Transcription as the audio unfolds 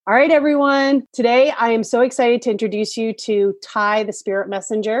All right, everyone. Today, I am so excited to introduce you to Ty, the Spirit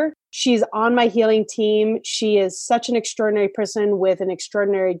Messenger. She's on my healing team. She is such an extraordinary person with an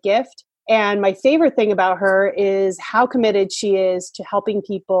extraordinary gift. And my favorite thing about her is how committed she is to helping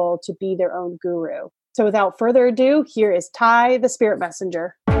people to be their own guru. So without further ado, here is Ty, the Spirit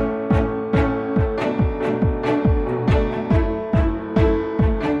Messenger.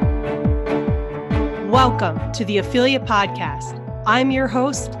 Welcome to the Affiliate Podcast. I'm your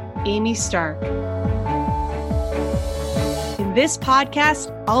host, Amy Stark. In this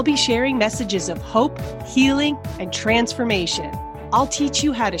podcast, I'll be sharing messages of hope, healing, and transformation. I'll teach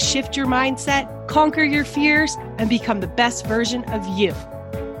you how to shift your mindset, conquer your fears, and become the best version of you.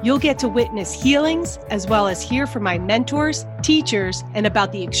 You'll get to witness healings as well as hear from my mentors, teachers, and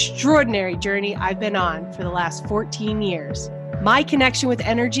about the extraordinary journey I've been on for the last 14 years. My connection with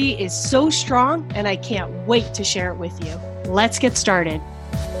energy is so strong, and I can't wait to share it with you. Let's get started.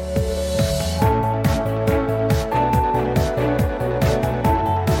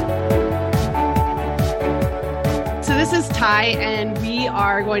 So this is Ty, and we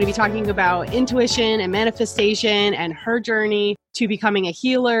are going to be talking about intuition and manifestation and her journey to becoming a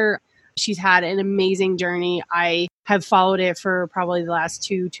healer. She's had an amazing journey. I have followed it for probably the last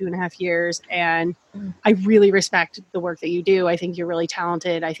 2.5 years, and I really respect the work that you do. I think you're really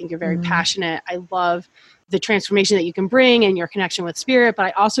talented. I think you're very passionate. I love the transformation that you can bring and your connection with spirit, but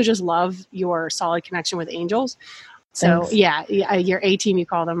I also just love your solid connection with angels. So Thanks. yeah, your A-team, you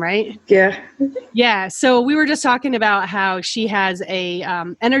call them, right? Yeah. Yeah. So we were just talking about how she has a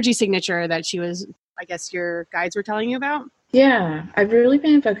energy signature that she was, I guess your guides were telling you about. Yeah. I've really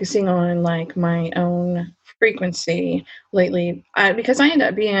been focusing on like my own frequency lately because I end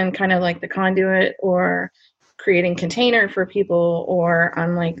up being kind of like the conduit or creating container for people, or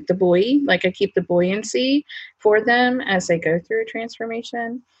I'm like the buoy, like I keep the buoyancy for them as they go through a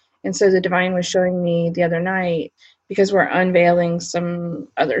transformation. And so the divine was showing me the other night, because we're unveiling some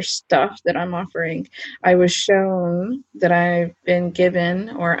other stuff that I'm offering, I was shown that I've been given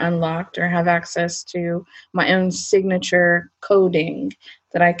or unlocked or have access to my own signature coding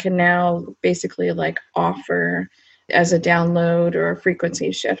that I can now basically like offer as a download or a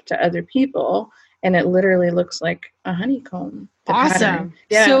frequency shift to other people. And it literally looks like a honeycomb. Awesome.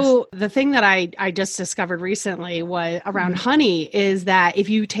 Yes. So the thing that I just discovered recently was around honey is that if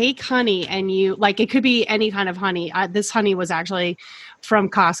you take honey and you, like, it could be any kind of honey. This honey was actually from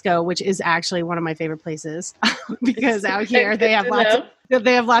Costco, which is actually one of my favorite places because out here they have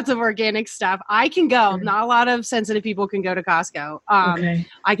lots of organic stuff. I can go. Not a lot of sensitive people can go to Costco.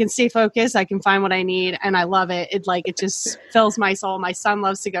 I can stay focused. I can find what I need, and I love it. It just fills my soul. My son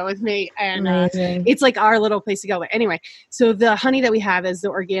loves to go with me, and it's like our little place to go. But anyway, so the honey that we have is the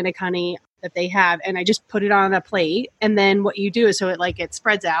organic honey that they have, and I just put it on a plate, and then what you do is it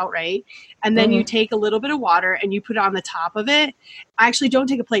spreads out, right? And then you take a little bit of water and you put it on the top of it. Actually, don't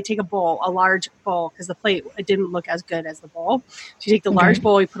take a plate, take a bowl, a large bowl, because the plate, it didn't look as good as the bowl. So you take the large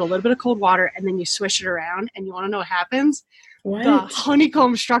bowl, you put a little bit of cold water, and then you swish it around, and you want to know what happens? What? The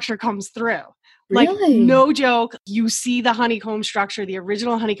honeycomb structure comes through. Really? Like, no joke, you see the honeycomb structure, the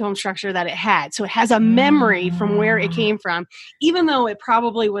original honeycomb structure that it had. So it has a memory from where it came from, even though it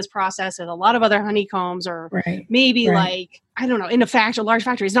probably was processed with a lot of other honeycombs, or maybe like, I don't know, in a large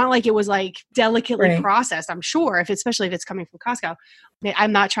factory. It's not like it was like delicately processed, I'm sure, especially if it's coming from Costco.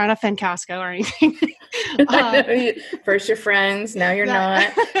 I'm not trying to offend Costco or anything. First you're friends, now you're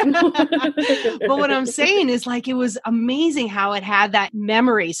not. But what I'm saying is, like, it was amazing how it had that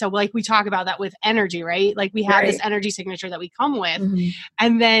memory. So like we talk about that with energy, right? Like we have this energy signature that we come with,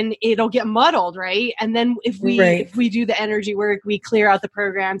 and then it'll get muddled, right? And then if we do the energy work, we clear out the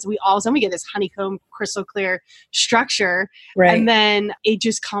programs, we all of a sudden we get this honeycomb crystal clear structure. And then it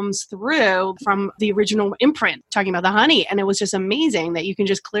just comes through from the original imprint talking about the honey. And it was just amazing that you can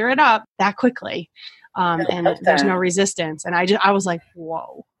just clear it up that quickly. And there's no resistance. And I was like,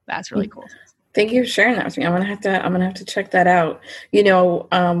 whoa, that's really cool. Thank you for sharing that with me. I'm gonna have to check that out. You know,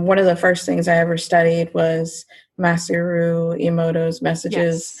 one of the first things I ever studied was Masaru Emoto's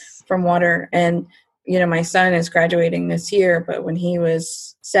messages from water. And, you know, my son is graduating this year, but when he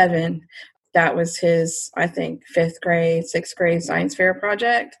was 7, that was his, I think, 5th grade, 6th grade science fair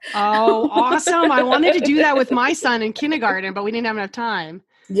project. Oh, awesome. I wanted to do that with my son in kindergarten, but we didn't have enough time.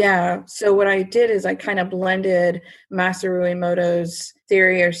 Yeah. So what I did is I kind of blended Masaru Emoto's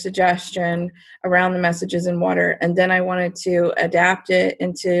theory or suggestion around the messages in water. And then I wanted to adapt it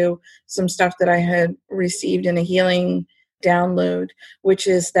into some stuff that I had received in a healing download, which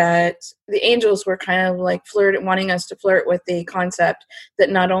is that the angels were kind of like wanting us to flirt with the concept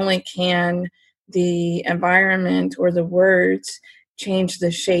that not only can the environment or the words change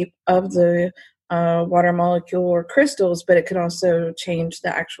the shape of the water molecule or crystals, but it could also change the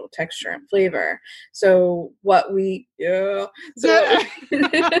actual texture and flavor. So what we That's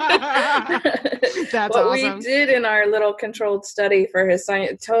what awesome. we did in our little controlled study for his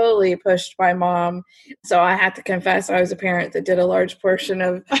science, totally pushed by mom. So I had to confess I was a parent that did a large portion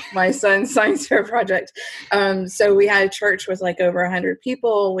of my son's science fair project. So we had a church with like over 100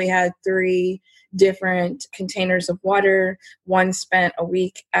 people. We had 3 different containers of water. One spent a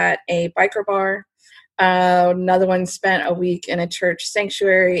week at a biker bar. Another one spent a week in a church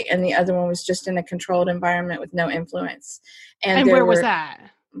sanctuary, and the other one was just in a controlled environment with no influence. And where was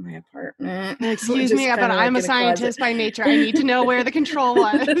that? My apartment. Excuse me, but I'm a scientist by nature. I need to know where the control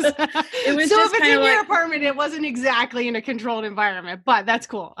was. It was so just if it's in like, your apartment, it wasn't exactly in a controlled environment, but that's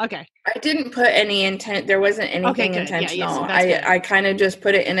cool. Okay. I didn't put any intent. There wasn't anything intentional. I kind of just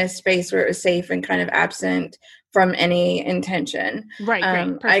put it in a space where it was safe and kind of absent from any intention. Right.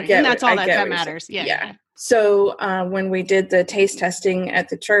 Perfect. And that's all that matters. Yeah. So when we did the taste testing at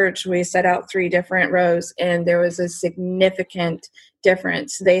the church, we set out 3 different rows, and there was a significant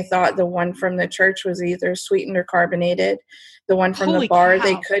difference. They thought the one from the church was either sweetened or carbonated. The one from the bar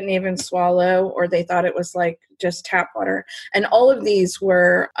they couldn't even swallow, or they thought it was like just tap water. And all of these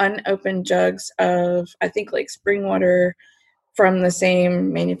were unopened jugs of, I think, like spring water from the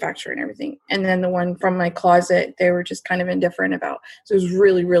same manufacturer and everything. And then the one from my closet, they were just kind of indifferent about. So it was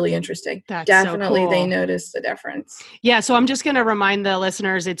really, really interesting. That's definitely so cool. They noticed the difference. Yeah. So I'm just going to remind the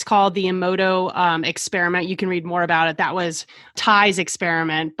listeners, it's called the Emoto experiment. You can read more about it. That was Ty's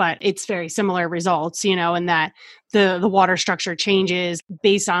experiment, but it's very similar results, in that the water structure changes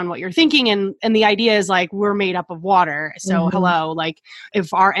based on what you're thinking. And the idea is like, we're made up of water. So hello, like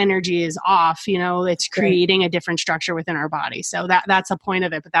if our energy is off, it's creating a different structure within our body. So that's a point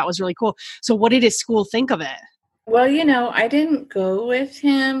of it, but that was really cool. So what did his school think of it? Well, I didn't go with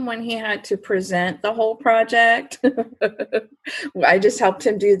him when he had to present the whole project. I just helped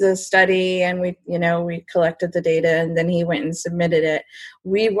him do the study, and we collected the data, and then he went and submitted it.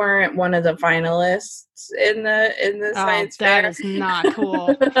 We weren't one of the finalists in the science fair. That is not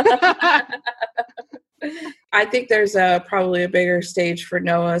cool. I think there's probably a bigger stage for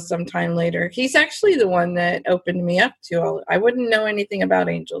Noah sometime later. He's actually the one that opened me up to all. I wouldn't know anything about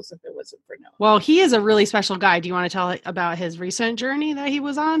angels if it wasn't for Noah. Well, he is a really special guy. Do you want to tell about his recent journey that he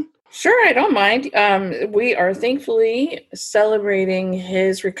was on? Sure, I don't mind. We are thankfully celebrating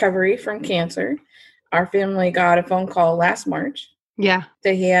his recovery from cancer. Our family got a phone call last March. Yeah.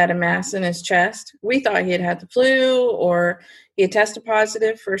 That he had a mass in his chest. We thought he had the flu, or he had tested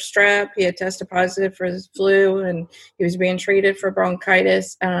positive for strep. He had tested positive for the flu, and he was being treated for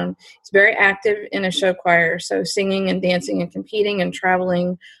bronchitis. He's very active in a show choir, so singing and dancing and competing and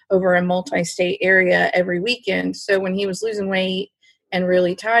traveling over a multi-state area every weekend. So when he was losing weight and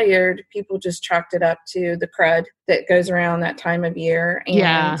really tired, people just chalked it up to the crud that goes around that time of year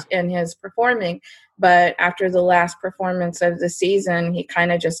and his performing. But after the last performance of the season, he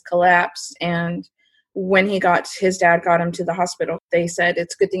kind of just collapsed. And when his dad got him to the hospital, they said,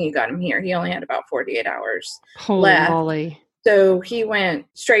 it's a good thing you got him here. He only had about 48 hours left. Holy. So he went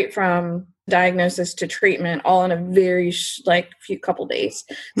straight from diagnosis to treatment all in a very few couple days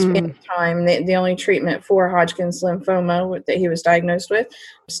span of time. The only treatment for Hodgkin's lymphoma that he was diagnosed with,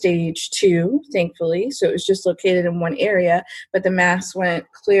 stage 2, thankfully. So it was just located in one area, but the mass went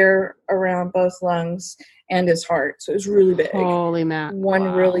clear around both lungs and his heart. So it was really big. Holy man.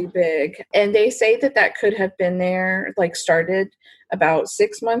 Wow. Really big. And they say that could have been there, started about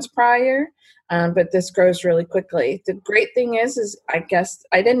 6 months prior. But this grows really quickly. The great thing is I guess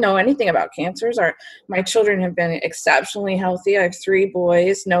I didn't know anything about cancers. My children have been exceptionally healthy. I have 3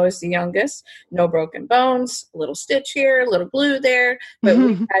 boys. Noah's the youngest. No broken bones. A little stitch here, a little blue there. But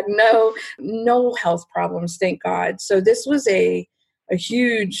we had no health problems, thank God. So this was a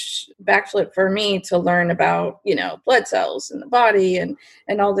huge backflip for me to learn about, blood cells in the body and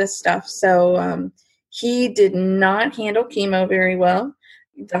all this stuff. So he did not handle chemo very well.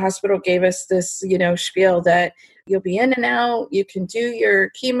 The hospital gave us this, spiel that you'll be in and out. You can do your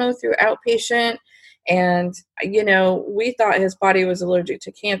chemo through outpatient. And, we thought his body was allergic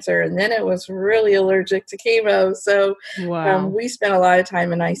to cancer, and then it was really allergic to chemo. So we spent a lot of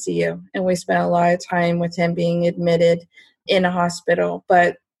time in ICU, and we spent a lot of time with him being admitted in a hospital.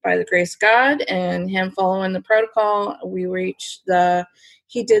 But by the grace of God and him following the protocol,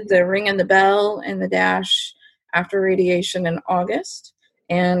 he did the ring and the bell and the dash after radiation in August.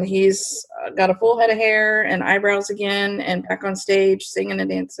 And he's got a full head of hair and eyebrows again, and back on stage singing and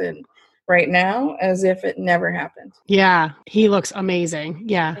dancing right now as if it never happened. Yeah, he looks amazing.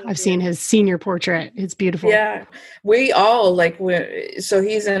 Yeah, Thank I've you. seen his senior portrait. It's beautiful. Yeah, we all like, so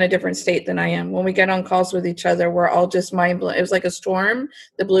he's in a different state than I am. When we get on calls with each other, we're all just mind blown. It was like a storm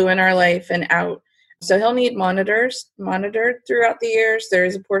that blew in our life and out. So he'll need monitored throughout the years. There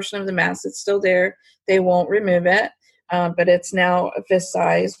is a portion of the mass that's still there. They won't remove it, but it's now a fist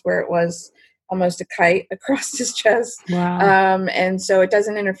size where it was almost a kite across his chest. Wow. And so it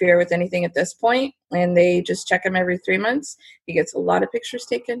doesn't interfere with anything at this point. And they just check him every 3 months. He gets a lot of pictures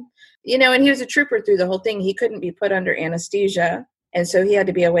taken, and he was a trooper through the whole thing. He couldn't be put under anesthesia. And so he had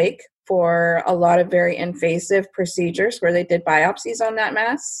to be awake for a lot of very invasive procedures where they did biopsies on that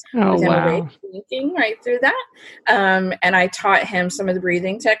mass Oh, with him wow. awake, looking right through that. And I taught him some of the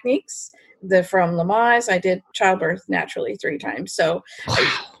breathing techniques. From Lamaze, I did childbirth naturally 3 times. So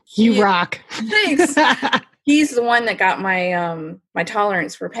Wow. You rock. Thanks. He's the one that got my my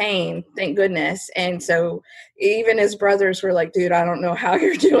tolerance for pain, thank goodness. And so even his brothers were like, dude, I don't know how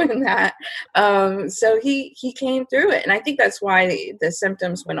you're doing that. So he came through it. And I think that's why the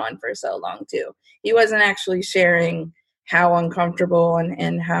symptoms went on for so long too. He wasn't actually sharing how uncomfortable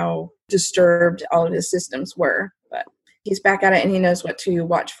and how disturbed all of his systems were. But he's back at it and he knows what to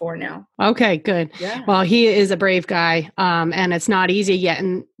watch for now. Okay, good. Yeah. Well, he is a brave guy. And it's not easy yet.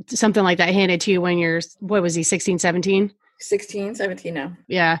 And something like that handed to you when you're, what was he, 16, 17? 16, 17 now.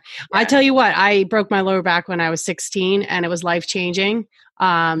 Yeah. I tell you what, I broke my lower back when I was 16 and it was life-changing.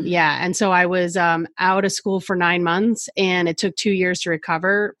 Yeah. And so I was out of school for 9 months and it took 2 years to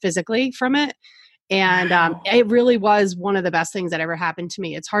recover physically from it. And Wow. it really was one of the best things that ever happened to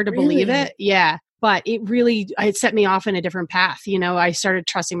me. It's hard to believe it. Yeah. But it set me off in a different path. I started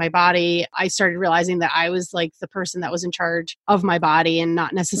trusting my body. I started realizing that I was like the person that was in charge of my body and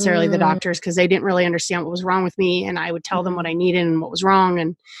not necessarily the doctors, because they didn't really understand what was wrong with me. And I would tell them what I needed and what was wrong.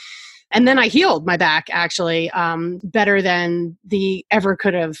 And then I healed my back actually better than the ever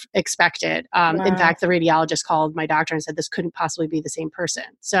could have expected. In fact, the radiologist called my doctor and said this couldn't possibly be the same person.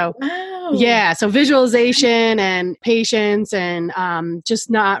 So yeah, so visualization and patience and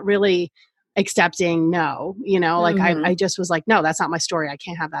just not really accepting I just was like, no, that's not my story. I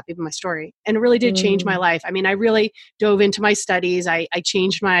can't have that be my story. And it really did change my life. I mean, I really dove into my studies. I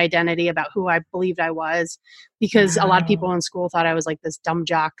changed my identity about who I believed I was, because a lot of people in school thought I was like this dumb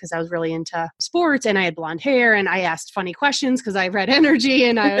jock because I was really into sports and I had blonde hair and I asked funny questions because I read energy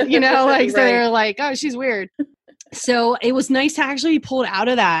and I, so they're like, oh, she's weird. So it was nice to actually be pulled out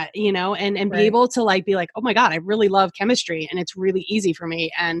of that, and be able to be like, oh my God, I really love chemistry and it's really easy for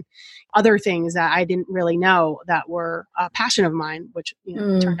me. And other things that I didn't really know that were a passion of mine, which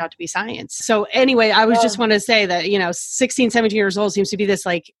turned out to be science. So anyway, I was just want to say that, 16, 17 years old seems to be this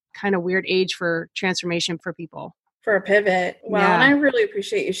kind of weird age for transformation for people. For a pivot. Well, and I really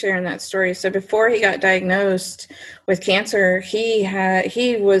appreciate you sharing that story. So before he got diagnosed with cancer,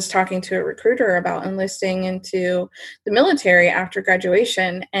 he was talking to a recruiter about enlisting into the military after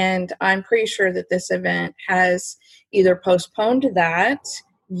graduation. And I'm pretty sure that this event has either postponed that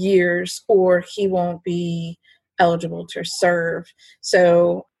years or he won't be eligible to serve.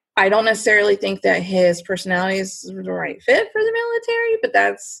 So I don't necessarily think that his personality is the right fit for the military, but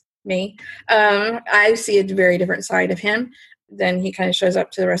that's me. I see a very different side of him than he kind of shows up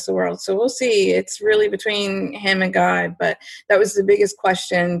to the rest of the world. So we'll see. It's really between him and God. But that was the biggest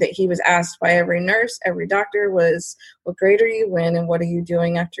question that he was asked by every nurse, every doctor was, what grade are you in and what are you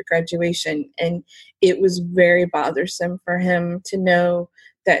doing after graduation? And it was very bothersome for him to know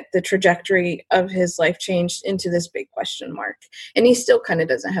that the trajectory of his life changed into this big question mark. And he still kind of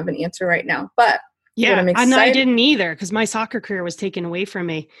doesn't have an answer right now. But yeah, and I didn't either because my soccer career was taken away from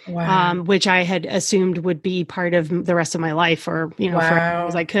me, which I had assumed would be part of the rest of my life, or for as long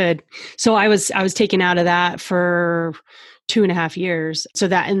as I could. So I was taken out of that for 2.5 years. So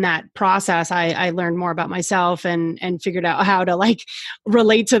that in that process, I learned more about myself and figured out how to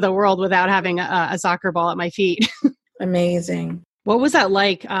relate to the world without having a soccer ball at my feet. Amazing. What was that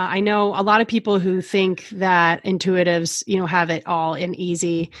like? I know a lot of people who think that intuitives, have it all and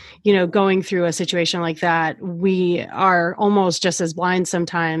easy, going through a situation like that. We are almost just as blind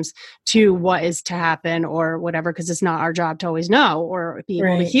sometimes to what is to happen or whatever, because it's not our job to always know or be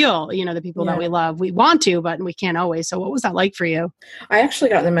able to heal, the people that we love. We want to, but we can't always. So what was that like for you? I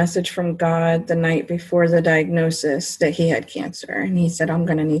actually got the message from God the night before the diagnosis that he had cancer. And he said, I'm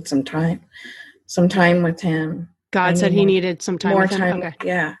going to need some time with him. God said he needed some time. More time. Okay.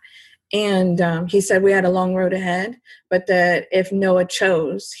 Yeah. And he said we had a long road ahead, but that if Noah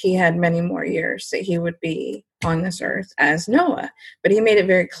chose, he had many more years that he would be on this earth as Noah. But he made it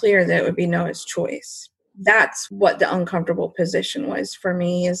very clear that it would be Noah's choice. that's what the uncomfortable position was for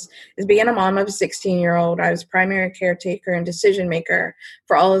me, is being a mom of a 16-year-old. I was primary caretaker and decision maker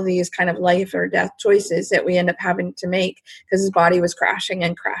for all of these kind of life or death choices that we end up having to make because his body was crashing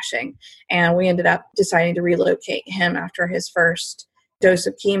and crashing. And we ended up deciding to relocate him after his first dose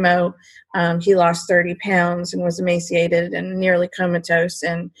of chemo. He lost 30 pounds and was emaciated and nearly comatose.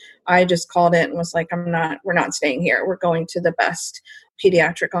 And I just called it and was like, we're not staying here. We're going to the best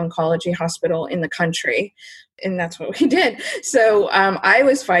pediatric oncology hospital in the country. And that's what we did. So I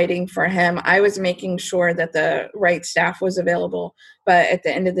was fighting for him. I was making sure that the right staff was available. But at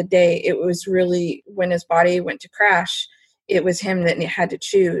the end of the day, it was really, when his body went to crash, it was him that had to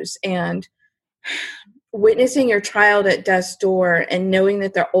choose. And witnessing your child at death's door and knowing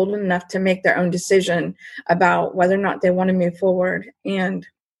that they're old enough to make their own decision about whether or not they want to move forward, and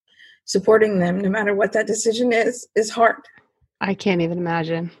supporting them no matter what that decision is hard. I can't even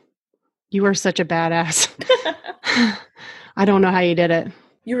imagine. You are such a badass. I don't know how you did it.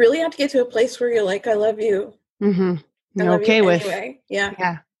 You really have to get to a place where you're like, I love you. Mm-hmm. You're okay with anyway.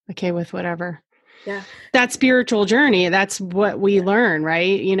 Yeah. Okay with whatever. Yeah. That spiritual journey, that's what we learn,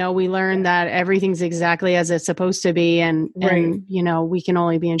 right? We learn that everything's exactly as it's supposed to be. And we can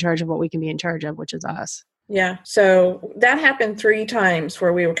only be in charge of what we can be in charge of, which is us. Yeah. So that happened 3 times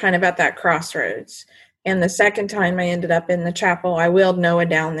where we were kind of at that crossroads. And the second time I ended up in the chapel, I wheeled Noah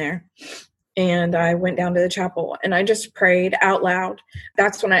down there. And I went down to the chapel and I just prayed out loud.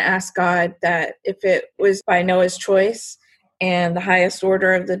 That's when I asked God that if it was by Noah's choice and the highest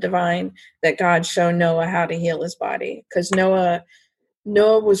order of the divine, that God show Noah how to heal his body. Because Noah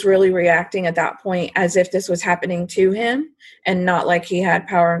was really reacting at that point as if this was happening to him and not like he had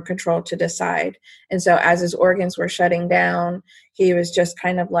power and control to decide. And so as his organs were shutting down, he was just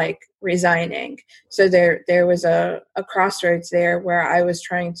kind of like resigning. So there was a crossroads there where I was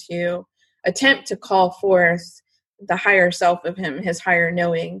trying to attempt to call forth the higher self of him, his higher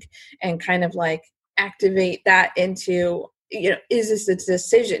knowing, and kind of like activate that into, is this a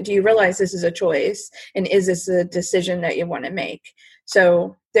decision? Do you realize this is a choice? And is this a decision that you want to make?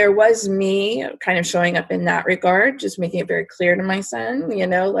 So there was me kind of showing up in that regard, just making it very clear to my son,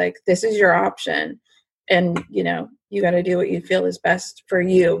 like, this is your option. And, you got to do what you feel is best for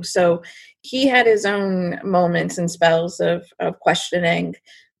you. So he had his own moments and spells of questioning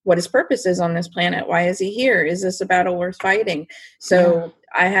what his purpose is on this planet. Why is he here? Is this a battle worth fighting? So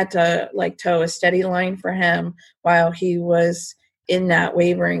I had to toe a steady line for him while he was in that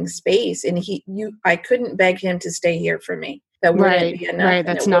wavering space. And I couldn't beg him to stay here for me. That wouldn't be enough. Right.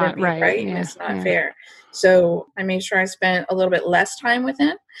 That's not right. Right. Yeah. It's not fair. So I made sure I spent a little bit less time with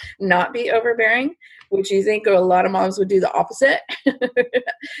him, not be overbearing, which you think a lot of moms would do the opposite,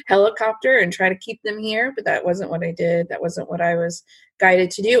 helicopter and try to keep them here. But that wasn't what I did. That wasn't what I was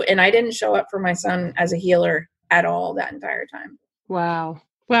guided to do. And I didn't show up for my son as a healer at all that entire time. Wow.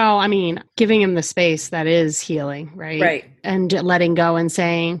 Well, I mean, giving him the space that is healing, right? Right. And letting go and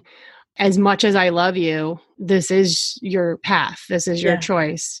saying, as much as I love you, this is your path. This is your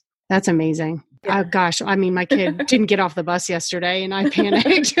choice. That's amazing. Yeah. Gosh, I mean, my kid didn't get off the bus yesterday and I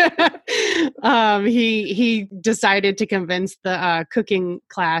panicked. He decided to convince the cooking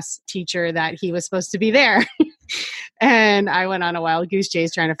class teacher that he was supposed to be there. And I went on a wild goose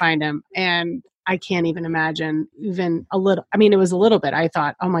chase trying to find him. And I can't even imagine even a little. I mean, it was a little bit. I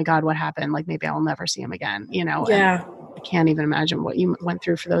thought, oh my God, what happened? Like maybe I'll never see him again, Yeah. I can't even imagine what you went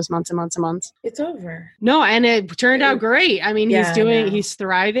through for those months and months and months. It's over. No, and it turned out great. I mean, he's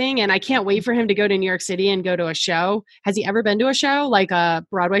thriving, and I can't wait for him to go to New York City and go to a show. Has he ever been to a show, like a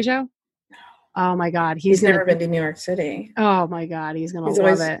Broadway show? Oh my God. He's never been to New York City. Oh my God. He's going to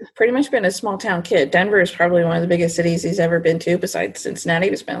love it. Pretty much been a small town kid. Denver is probably one of the biggest cities he's ever been to besides Cincinnati.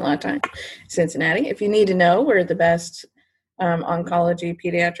 We spent a lot of time in Cincinnati. If you need to know where the best oncology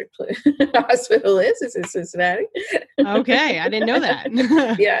pediatric hospital is in Cincinnati. Okay. I didn't know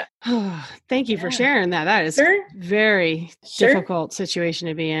that. Yeah. Thank you for sharing that. That is very difficult situation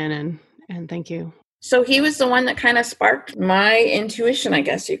to be in. And thank you. So he was the one that kind of sparked my intuition, I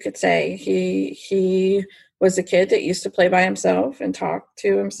guess you could say. He was a kid that used to play by himself and talk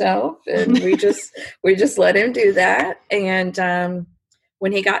to himself, and we just let him do that. And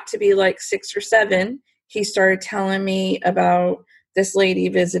when he got to be like 6 or 7, he started telling me about this lady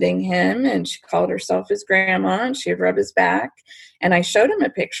visiting him, and she called herself his grandma, and she'd rub his back. And I showed him a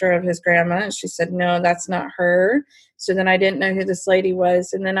picture of his grandma, and she said, no, that's not her. So then I didn't know who this lady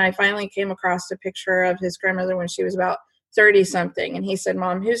was. And then I finally came across a picture of his grandmother when she was about 30 something. And he said,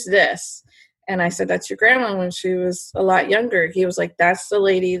 Mom, who's this? And I said, that's your grandma when she was a lot younger. He was like, that's the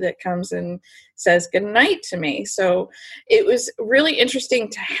lady that comes and says good night to me. So it was really interesting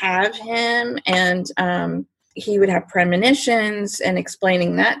to have him. And he would have premonitions and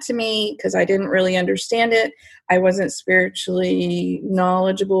explaining that to me because I didn't really understand it. I wasn't spiritually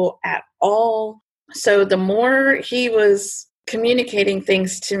knowledgeable at all. So the more he was communicating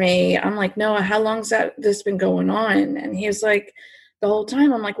things to me, I'm like, Noah, how long's this been going on? And he was like, the whole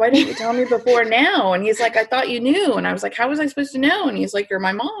time. I'm like, why didn't you tell me before now? And he's like, I thought you knew. And I was like, how was I supposed to know? And he's like, you're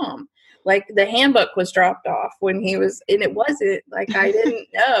my mom. Like the handbook was dropped off when he was, and it wasn't like, I didn't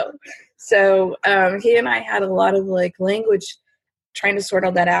know. So he and I had a lot of like language trying to sort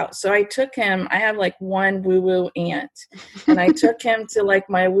all that out. So I took him, I have like one woo-woo aunt, and I took him to like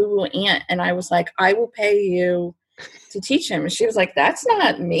my woo-woo aunt, and I was like, I will pay you to teach him. And she was like, that's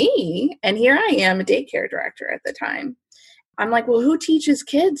not me. And here I am, a daycare director at the time. I'm like, well, who teaches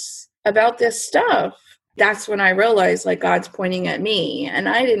kids about this stuff? That's when I realized like God's pointing at me, and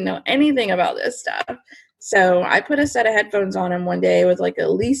I didn't know anything about this stuff. So I put a set of headphones on him one day with like a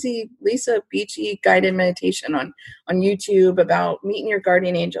Lisa Beachy guided meditation on YouTube about meeting your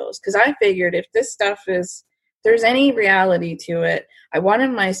guardian angels. Because I figured if this stuff there's any reality to it, I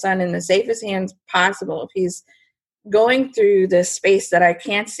wanted my son in the safest hands possible. If he's going through this space that I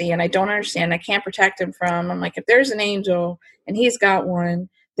can't see and I don't understand, I can't protect him from, I'm like, if there's an angel and he's got one,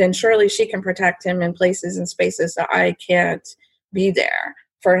 then surely she can protect him in places and spaces that I can't be there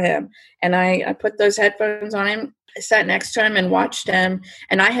for him. And I put those headphones on him, I sat next to him and watched him.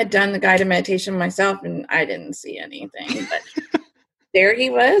 And I had done the guided meditation myself and I didn't see anything, but there he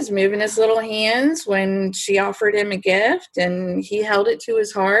was moving his little hands when she offered him a gift, and he held it to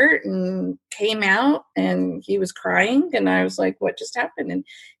his heart and came out, and he was crying. And I was like, what just happened? And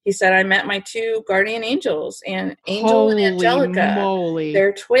he said, I met my two guardian angels, and Angel and Angelica. Moly.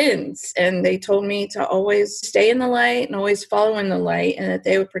 They're twins. And they told me to always stay in the light and always follow in the light, and that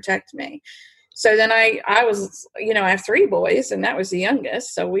they would protect me. So then I was, I have 3 boys, and that was the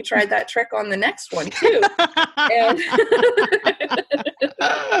youngest. So we tried that trick on the next one too. And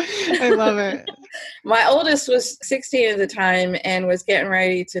I love it. My oldest was 16 at the time and was getting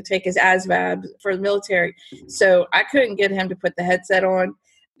ready to take his ASVAB for the military. So I couldn't get him to put the headset on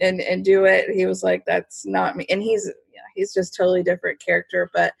and do it. He was like, that's not me. And he's just totally different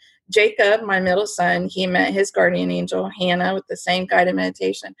character. But Jacob, my middle son, he met his guardian angel, Hannah, with the same guided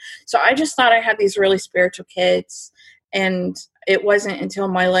meditation. So I just thought I had these really spiritual kids. And it wasn't until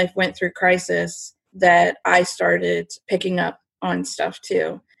my life went through crisis that I started picking up on stuff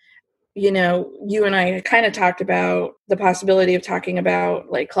too. You and I kind of talked about the possibility of talking about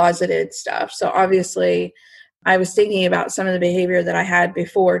like closeted stuff. So obviously I was thinking about some of the behavior that I had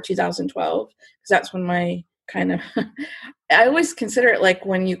before 2012, because that's when my kind of, I always consider it like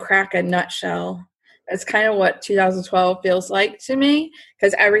when you crack a nutshell. That's kind of what 2012 feels like to me,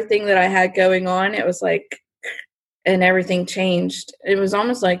 because everything that I had going on, it was like, and everything changed. It was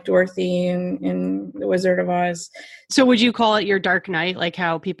almost like Dorothy in The Wizard of Oz. So would you call it your dark night? Like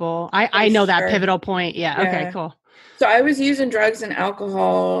how people, I know that pivotal point. Yeah. Okay, cool. So I was using drugs and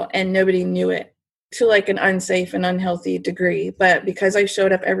alcohol and nobody knew it, to like an unsafe and unhealthy degree. But because I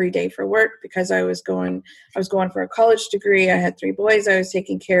showed up every day for work, because I was going for a college degree, I had 3 boys I was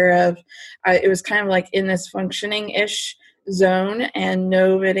taking care of. It was kind of like in this functioning-ish zone, and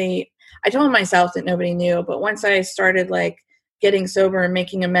I told myself that nobody knew, but once I started like getting sober and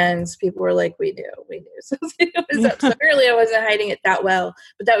making amends, people were like, we do. So it was up. So really I wasn't hiding it that well,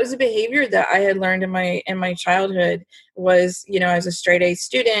 but that was a behavior that I had learned in my childhood. Was, I was a straight A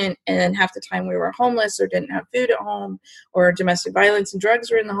student, and then half the time we were homeless or didn't have food at home, or domestic violence and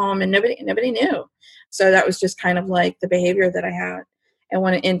drugs were in the home, and nobody knew. So that was just kind of like the behavior that I had. And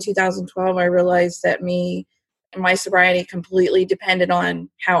when in 2012, I realized that my sobriety completely depended on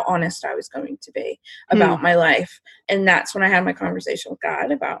how honest I was going to be about my life. And that's when I had my conversation with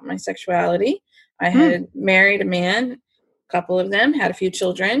God about my sexuality. I had married a man, a couple of them, had a few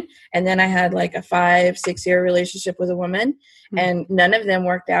children. And then I had like a 5-6 year relationship with a woman, and none of them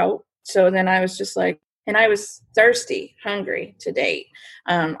worked out. So then I was just like, and I was thirsty, hungry to date.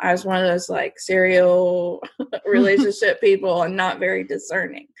 I was one of those like serial relationship people and not very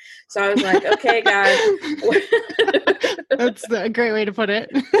discerning. So I was like, okay, God. That's a great way to put it.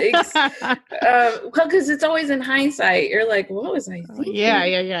 Because it's always in hindsight. You're like, what was I thinking?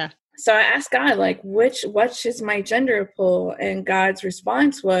 Yeah. So I asked God, like, which is my gender pull? And God's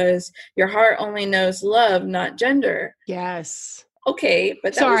response was, your heart only knows love, not gender. Yes. Okay,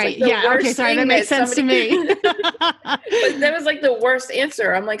 but that was like the worst thing. That makes sense to me. But that was like the worst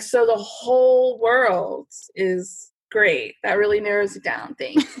answer. I'm like, so the whole world is Great. That really narrows it down.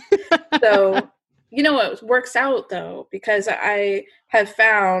 Thanks. So, it works out though, because I have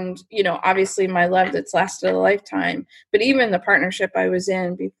found, obviously my love that's lasted a lifetime, but even the partnership I was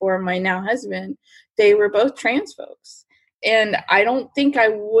in before my now husband, they were both trans folks. And I don't think I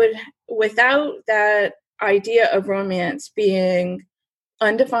would, without that idea of romance being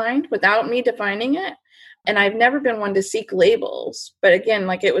undefined, without me defining it. And I've never been one to seek labels, but again,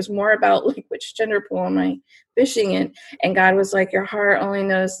 like it was more about like which gender pool am I fishing in? And God was like, your heart only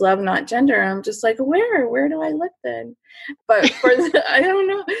knows love, not gender. I'm just like, where do I look then? But I don't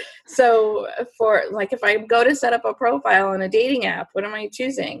know. So for like, if I go to set up a profile on a dating app, what am I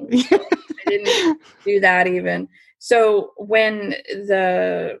choosing? I didn't do that even. So when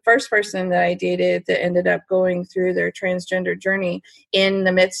the first person that I dated that ended up going through their transgender journey in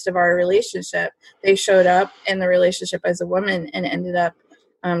the midst of our relationship, they showed up in the relationship as a woman and ended up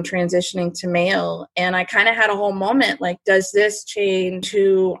transitioning to male. And I kind of had a whole moment like, does this change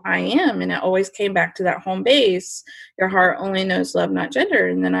who I am? And it always came back to that home base. Your heart only knows love, not gender.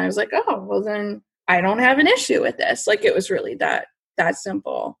 And then I was like, oh, well, then I don't have an issue with this. Like it was really that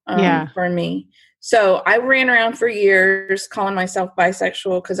simple for me. So I ran around for years calling myself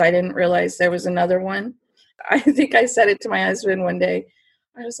bisexual because I didn't realize there was another one. I think I said it to my husband one day.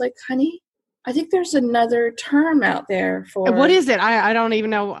 I was like, honey, I think there's another term out there for... What is it? I don't even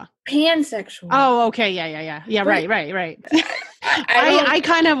know. Pansexual. Oh, okay. Yeah. Yeah, but, right. I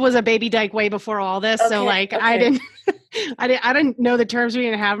kind of was a baby dyke way before all this. Okay, so like okay. I didn't know the terms. We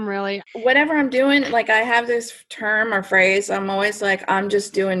didn't have them really. Whatever I'm doing, like I have this term or phrase. I'm always like, I'm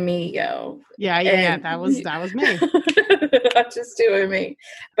just doing me, yo. Yeah. That was me. I'm just doing me.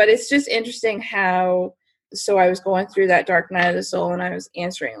 But it's just interesting how, so I was going through that dark night of the soul and I was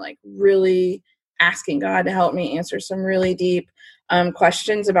answering, like really asking God to help me answer some really deep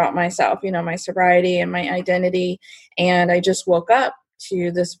questions about myself, my sobriety and my identity. And I just woke up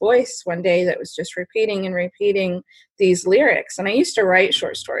to this voice one day that was just repeating and repeating these lyrics. And I used to write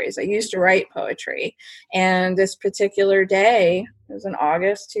short stories. I used to write poetry. And this particular day, it was in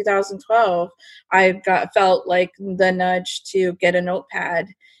August 2012, I felt like the nudge to get a notepad.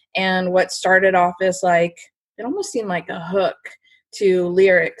 And what started off as like, it almost seemed like a hook to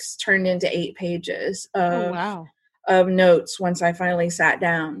lyrics turned into 8 pages of notes once I finally sat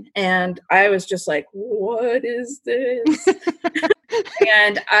down. And I was just like, what is this?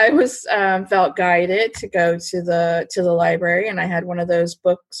 And I was felt guided to go to the library, and I had one of those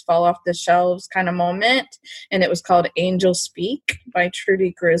books fall off the shelves kind of moment, and it was called Angel Speak by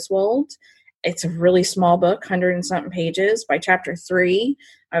Trudy Griswold. It's a really small book, 100 and something pages. By chapter 3,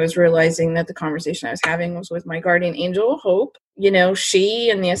 I was realizing that the conversation I was having was with my guardian angel, Hope. She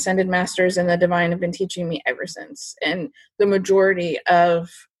and the Ascended Masters and the Divine have been teaching me ever since. And the majority of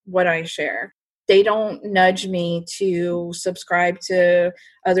what I share, they don't nudge me to subscribe to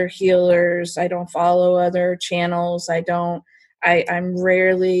other healers. I don't follow other channels. I'm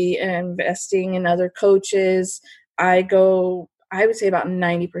rarely investing in other coaches. I would say about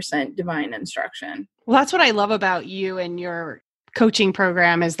 90% divine instruction. Well, that's what I love about you and your coaching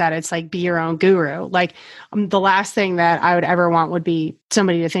program is that it's like be your own guru. Like the last thing that I would ever want would be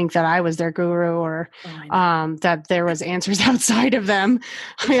somebody to think that I was their guru or that there was answers outside of them.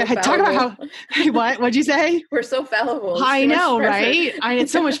 Talk about what'd you say? We're so fallible. I know, right?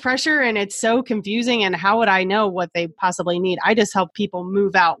 It's so much pressure and it's so confusing. And how would I know what they possibly need? I just help people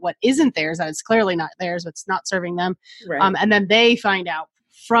move out what isn't theirs, that it's clearly not theirs, what's not serving them. Right. And then they find out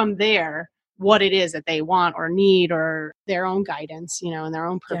from there what it is that they want or need or their own guidance, and their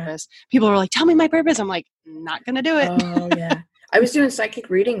own purpose. Yeah. People are like, tell me my purpose. I'm like, not going to do it. Oh, yeah. I was doing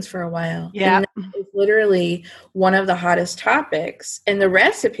psychic readings for a while. Yeah. And that was literally one of the hottest topics. And the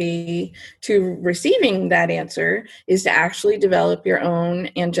recipe to receiving that answer is to actually develop your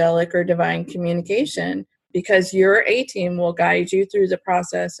own angelic or divine communication, because your A-team will guide you through the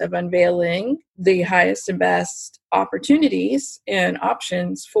process of unveiling the highest and best opportunities and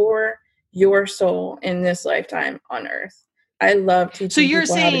options for your soul in this lifetime on earth. I love teaching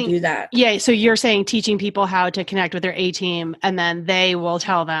people how to do that. Yeah. So you're saying teaching people how to connect with their A-team, and then they will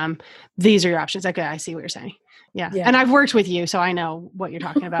tell them, these are your options. Okay. I see what you're saying. Yeah. And I've worked with you, so I know what you're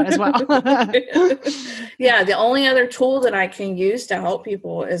talking about as well. Yeah. The only other tool that I can use to help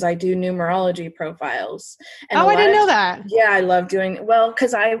people is I do numerology profiles. And I didn't know that. Yeah. I love doing,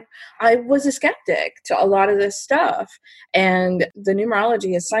 because I was a skeptic to a lot of this stuff, and the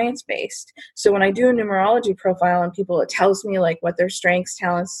numerology is science-based. So when I do a numerology profile on people, it tells me like what their strengths,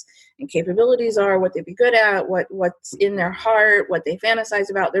 talents, and capabilities are, what they'd be good at, what's in their heart, what they fantasize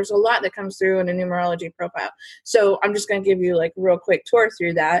about. There's a lot that comes through in a numerology profile. So I'm just going to give you like a real quick tour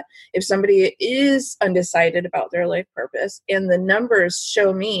through that. If somebody is undecided about their life purpose and the numbers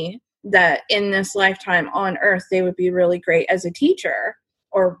show me that in this lifetime on earth, they would be really great as a teacher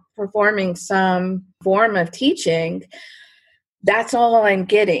or performing some form of teaching, that's all I'm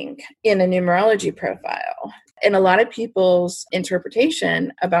getting in a numerology profile. And a lot of people's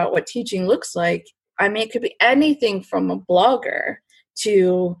interpretation about what teaching looks like, I mean, it could be anything from a blogger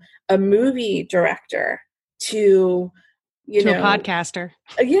to a movie director to, a podcaster.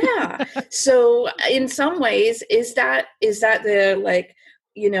 Yeah. So in some ways, is that the like,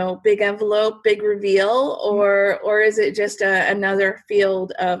 big envelope, big reveal, or is it just another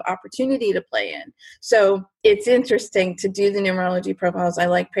field of opportunity to play in? So it's interesting to do the numerology profiles. I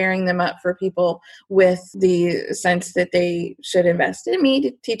like pairing them up for people with the sense that they should invest in me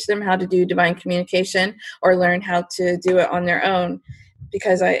to teach them how to do divine communication or learn how to do it on their own.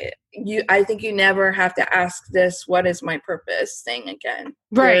 Because I think you never have to ask this, what is my purpose thing again.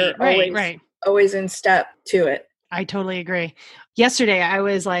 Right. Always in step to it. I totally agree. Yesterday, I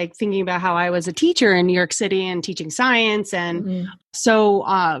was like thinking about how I was a teacher in New York City and teaching science and so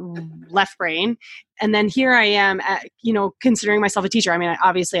left brain. And then here I am, considering myself a teacher. I mean,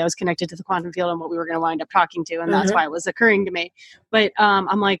 obviously I was connected to the quantum field and what we were going to wind up talking to. And that's why it was occurring to me. But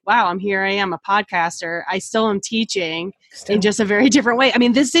I'm like, wow, I am a podcaster. I still am teaching in just a very different way. I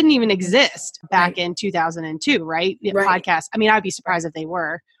mean, this didn't even exist back in 2002, right? Podcasts. I mean, I'd be surprised if they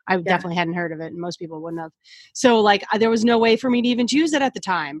were. I definitely hadn't heard of it and most people wouldn't have. So like there was no way for me to even choose it at the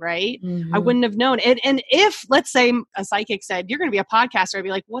time, right? I wouldn't have known. And if, let's say a psychic said, you're going to be a podcaster, I'd be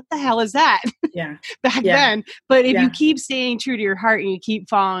like, what the hell is that? Yeah. Back then. But if you keep staying true to your heart and you keep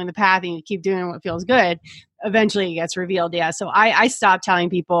following the path and you keep doing what feels good, eventually it gets revealed. Yeah. So I stopped telling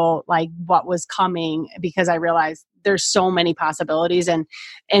people like what was coming because I realized there's so many possibilities and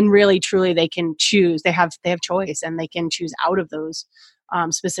really truly they can choose. They have choice and they can choose out of those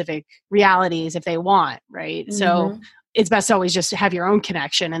specific realities if they want, right? So it's best always just to have your own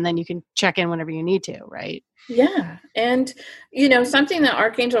connection and then you can check in whenever you need to, right? Yeah. And, something that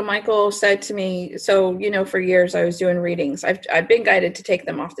Archangel Michael said to me, so, for years I was doing readings. I've been guided to take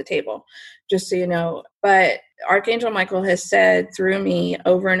them off the table, just so you know. But Archangel Michael has said through me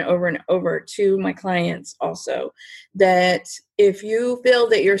over and over and over to my clients also that if you feel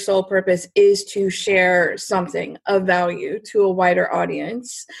that your soul purpose is to share something of value to a wider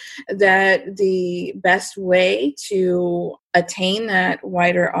audience, that the best way to attain that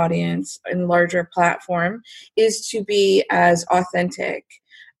wider audience and larger platform is to be as authentic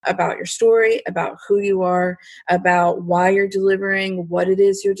about your story, about who you are, about why you're delivering, what it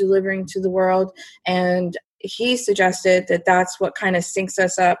is you're delivering to the world. And he suggested that that's what kind of syncs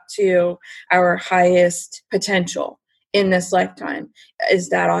us up to our highest potential in this lifetime, is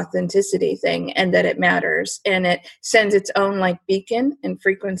that authenticity thing, and that it matters. And it sends its own like beacon and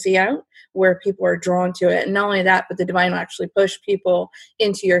frequency out where people are drawn to it. And not only that, but the divine will actually push people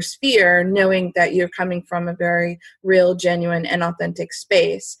into your sphere, knowing that you're coming from a very real, genuine, and authentic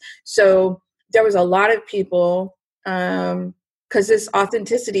space. So there was a lot of people, because this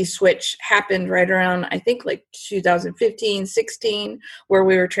authenticity switch happened right around, I think, like 2015, 16, where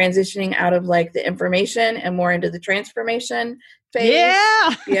we were transitioning out of like the information and more into the transformation phase.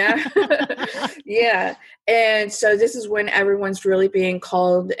 Yeah. Yeah. Yeah. And so this is when everyone's really being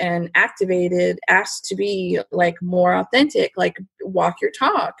called and activated, asked to be like more authentic, like walk your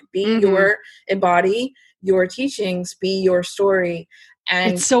talk, be your embody your teachings, be your story.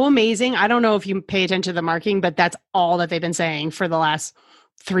 And it's so amazing. I don't know if you pay attention to the marketing, but that's all that they've been saying for the last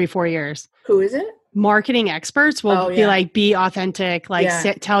 3-4 years. Who is it? Marketing experts will be like, be authentic, like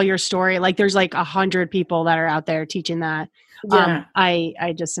tell your story. Like there's like 100 people that are out there teaching that. Yeah.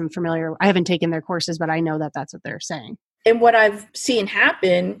 I just am familiar. I haven't taken their courses, but I know that that's what they're saying. And what I've seen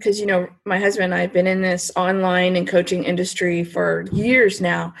happen, because, my husband and I have been in this online and coaching industry for years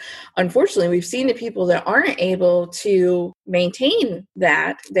now. Unfortunately, we've seen the people that aren't able to maintain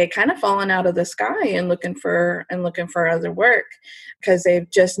that, they kind of fallen out of the sky and looking for other work because they've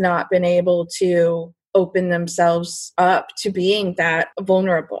just not been able to open themselves up to being that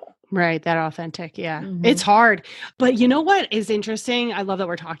vulnerable. Right. That authentic. Yeah. It's hard. But you know what is interesting? I love that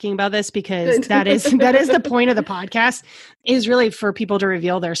we're talking about this because that is the point of the podcast, is really for people to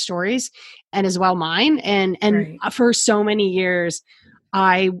reveal their stories and as well mine. And for so many years,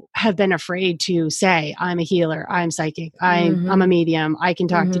 I have been afraid to say I'm a healer, I'm psychic, I'm a medium, I can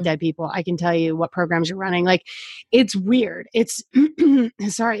talk to dead people, I can tell you what programs you're running. Like, it's weird. It's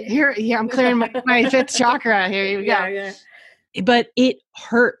sorry. Here, I'm clearing my fifth chakra. Here you go. Yeah. But it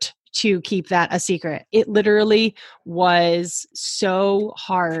hurt to keep that a secret. It literally was so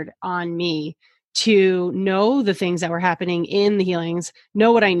hard on me to know the things that were happening in the healings,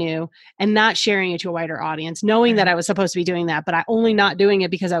 know what I knew, and not sharing it to a wider audience, knowing that I was supposed to be doing that, but I only not doing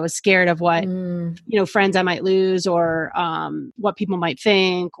it because I was scared of what, friends I might lose, or what people might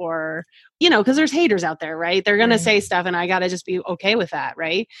think, or, because there's haters out there, right? They're going to say stuff, and I got to just be okay with that.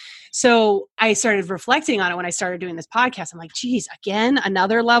 Right. So I started reflecting on it when I started doing this podcast. I'm like, geez, again,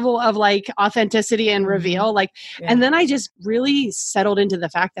 another level of like authenticity and reveal. And then I just really settled into the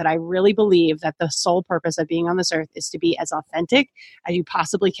fact that I really believe that the sole purpose of being on this earth is to be as authentic as you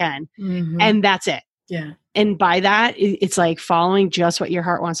possibly can. And that's it. Yeah. And by that, it's like following just what your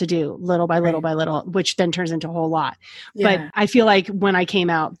heart wants to do, little by little by little, which then turns into a whole lot. Yeah. But I feel like when I came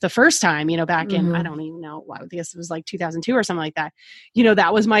out the first time, back in, I don't even know, I guess it was like 2002 or something like that.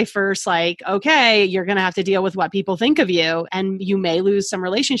 That was my first, like, okay, you're going to have to deal with what people think of you, and you may lose some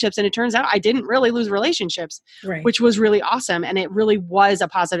relationships. And it turns out I didn't really lose relationships, which was really awesome. And it really was a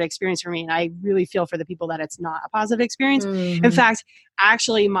positive experience for me. And I really feel for the people that it's not a positive experience. In fact,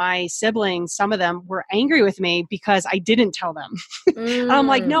 actually, my siblings, some of them were angry with me because I didn't tell them. And I'm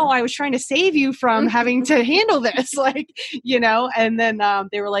like, no, I was trying to save you from having to handle this, and then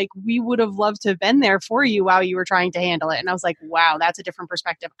they were like, we would have loved to have been there for you while you were trying to handle it. And I was like, wow, that's a different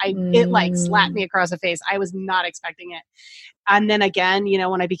perspective. It like slapped me across the face. I was not expecting it. And then again,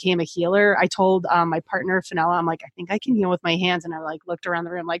 when I became a healer, I told my partner, Fenella, I'm like, I think I can heal with my hands. And I like looked around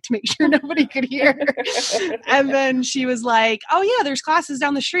the room, like, to make sure nobody could hear. And then she was like, oh yeah, there's classes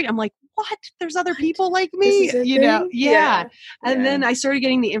down the street. I'm like, what? There's other people like me, Yeah. And then I started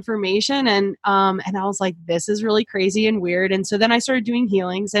getting the information, and I was like, this is really crazy and weird. And so then I started doing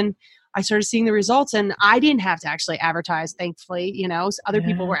healings, and I started seeing the results, and I didn't have to actually advertise, thankfully, so other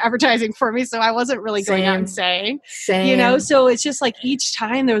people were advertising for me. So I wasn't really going out and saying, so it's just like each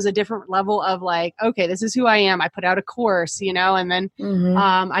time there was a different level of like, okay, this is who I am. I put out a course, and then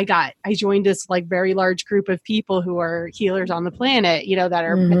I joined this like very large group of people who are healers on the planet, that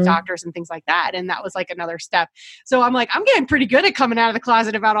are doctors and things like that. And that was like another step. So I'm like, I'm getting pretty good at coming out of the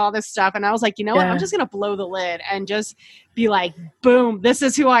closet about all this stuff. And I was like, you know what, I'm just going to blow the lid and just be like, boom, this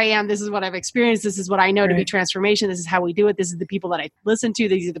is who I am. This is what I've experienced. This is what I know to be transformation. This is how we do it. This is the people that I listen to.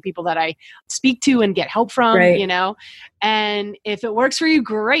 These are the people that I speak to and get help from, and if it works for you,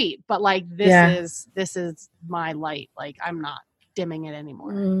 great. But like, this is my light. Like, I'm not dimming it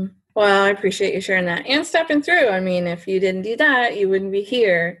anymore. Well, I appreciate you sharing that and stepping through. I mean, if you didn't do that, you wouldn't be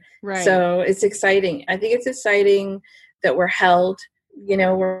here. Right. So it's exciting. I think it's exciting that we're held,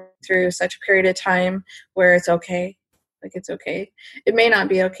 we're through such a period of time where it's okay. Like, it's okay. It may not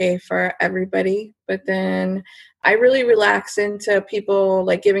be okay for everybody, but then I really relax into people,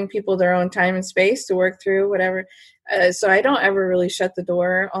 like giving people their own time and space to work through whatever. So I don't ever really shut the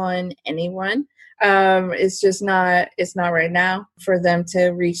door on anyone. It's just it's not right now for them to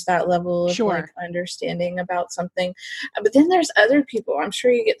reach that level of like understanding about something. But then there's other people, I'm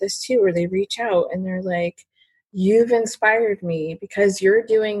sure you get this too, where they reach out and they're like, you've inspired me because you're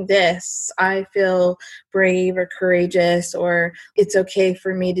doing this. I feel brave or courageous, or it's okay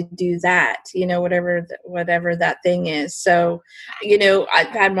for me to do that, whatever that thing is. So, I've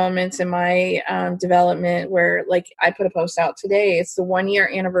had moments in my development where, like, I put a post out today. It's the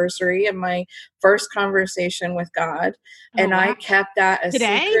 1-year anniversary of my first conversation with God. And I kept that a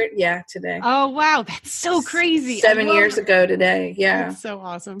secret. Yeah, today. Oh, wow. That's so crazy. 7 years ago today. Yeah. That's so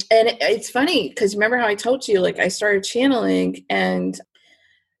awesome. And it's funny because remember how I told you, like, I started channeling, and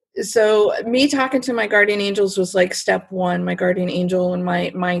so me talking to my guardian angels was like step one, my guardian angel and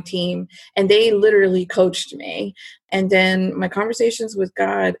my team, and they literally coached me. And then my conversations with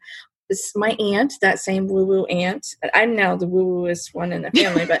God, my aunt, that same woo-woo aunt, I'm now the woo-wooest one in the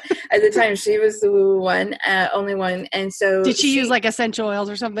family, but at the time she was the woo-woo one, only one. And so did she use like essential oils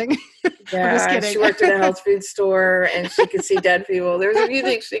or something? Yeah, I'm just kidding. She worked at a health food store and she could see dead people. There was a few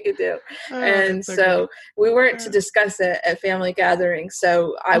things she could do. And so we weren't to discuss it at family gatherings.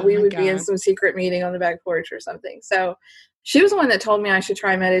 So we would be in some secret meeting on the back porch or something. So she was the one that told me I should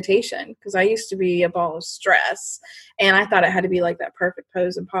try meditation because I used to be a ball of stress and I thought it had to be like that perfect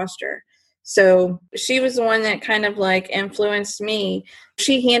pose and posture. So she was the one that kind of like influenced me.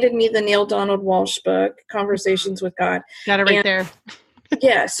 She handed me the Neale Donald Walsch book, Conversations with God. Got it right there.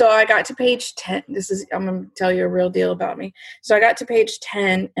 Yeah. So I got to page 10. I'm going to tell you a real deal about me. So I got to page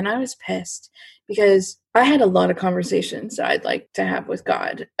 10 and I was pissed because I had a lot of conversations I'd like to have with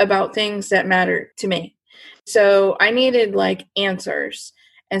God about things that matter to me. So I needed like answers.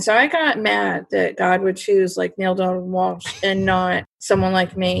 And so I got mad that God would choose like Neale Donald Walsch and not someone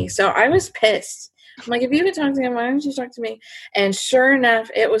like me. So I was pissed. I'm like, if you could talk to him, why don't you talk to me? And sure enough,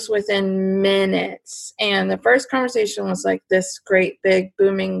 it was within minutes. And the first conversation was like this great big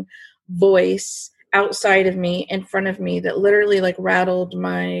booming voice outside of me, in front of me, that literally like rattled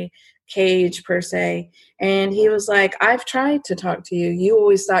my cage per se. And he was like, I've tried to talk to you. You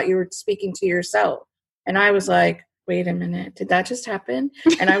always thought you were speaking to yourself. And I was like, wait a minute, did that just happen?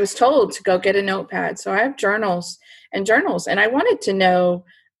 And I was told to go get a notepad. So I have journals. And I wanted to know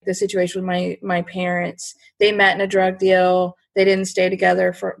the situation with my parents. They met in a drug deal. They didn't stay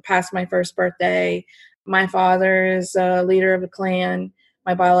together for past my first birthday. My father is a leader of a clan,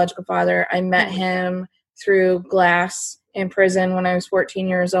 my biological father. I met him through glass in prison when I was 14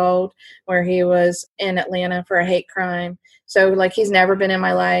 years old, where he was in Atlanta for a hate crime. So like, he's never been in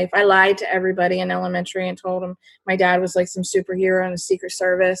my life. I lied to everybody in elementary and told them my dad was like some superhero in the Secret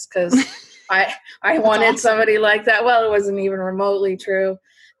Service, because I wanted somebody like that. Well, it wasn't even remotely true.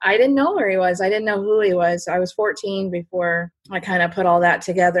 I didn't know where he was. I didn't know who he was. I was 14 before I kind of put all that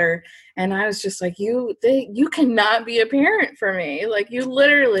together. And I was just like, you cannot be a parent for me. Like, you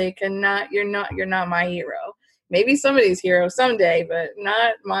literally cannot, you're not my hero. Maybe somebody's hero someday, but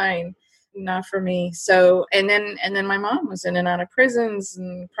not mine, not for me. So, and then my mom was in and out of prisons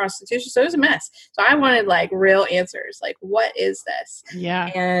and prostitution. So it was a mess. So I wanted like real answers. Like, what is this? Yeah.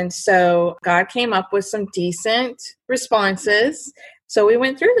 And so God came up with some decent responses. So we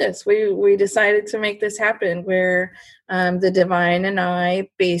went through this. We decided to make this happen, where the divine and I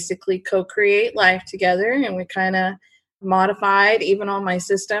basically co-create life together, and we kind of modified even all my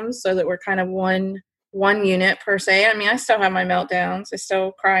systems so that we're kind of one unit per se. I mean, I still have my meltdowns. I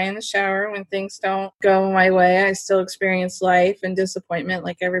still cry in the shower when things don't go my way. I still experience life and disappointment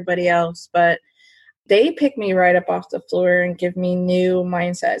like everybody else, but they pick me right up off the floor and give me new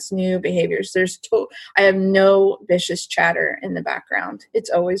mindsets, new behaviors. I have no vicious chatter in the background. It's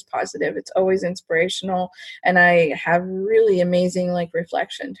always positive. It's always inspirational. And I have really amazing like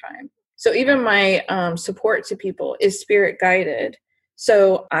reflection time. So even my support to people is spirit guided.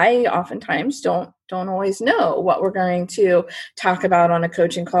 So I oftentimes don't always know what we're going to talk about on a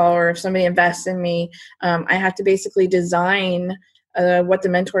coaching call, or if somebody invests in me, I have to basically design what the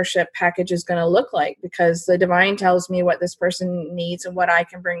mentorship package is going to look like, because the divine tells me what this person needs and what I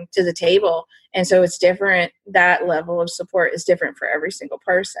can bring to the table. And so it's different. That level of support is different for every single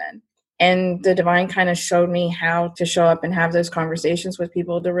person. And the divine kind of showed me how to show up and have those conversations with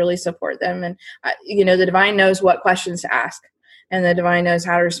people to really support them. And, the divine knows what questions to ask, and the divine knows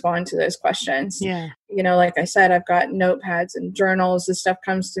how to respond to those questions. Yeah. Like I said, I've got notepads and journals. This stuff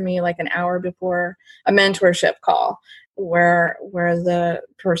comes to me like an hour before a mentorship call, where the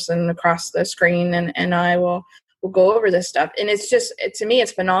person across the screen and I will go over this stuff. And it's just, to me,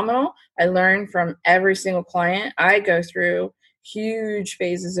 it's phenomenal. I learn from every single client. I go through huge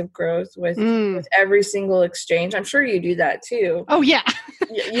phases of growth with every single exchange. I'm sure you do that too. Oh yeah.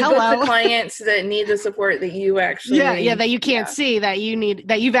 You book the clients that need the support that you actually need. That you can't see, that you need,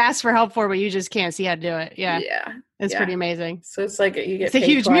 that you've asked for help for, but you just can't see how to do it. Yeah. Yeah. It's pretty amazing. So it's like it's a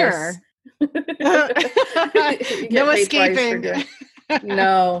huge twice. Mirror. No escaping.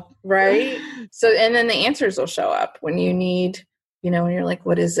 No, right? So, and then the answers will show up when you need, when you're like,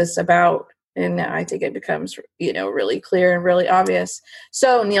 what is this about? And I think it becomes, really clear and really obvious.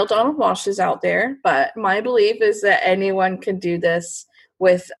 So Neale Donald Walsch is out there, but my belief is that anyone can do this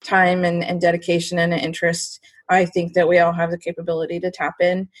with time and dedication and an interest. I think that we all have the capability to tap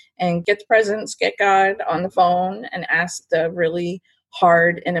in and get the presence, get God on the phone, and ask the really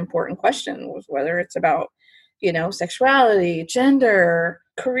hard and important questions, whether it's about, sexuality, gender,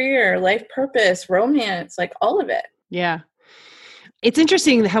 career, life purpose, romance, like all of it. Yeah. It's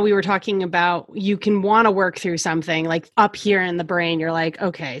interesting how we were talking about, you can want to work through something like up here in the brain. You're like,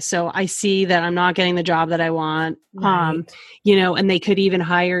 okay, so I see that I'm not getting the job that I want, right. And they could even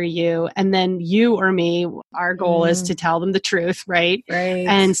hire you. And then you or me, our goal is to tell them the truth, right? Right.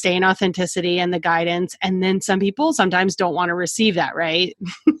 And stay in authenticity and the guidance. And then some people sometimes don't want to receive that, right?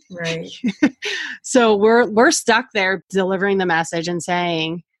 Right. So we're stuck there delivering the message and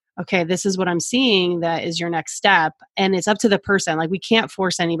saying, okay, this is what I'm seeing that is your next step. And it's up to the person. Like, we can't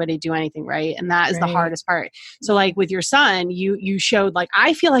force anybody to do anything, right? And that is the hardest part. So like with your son, you showed, like,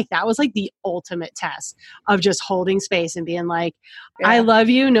 I feel like that was like the ultimate test of just holding space and being like, I love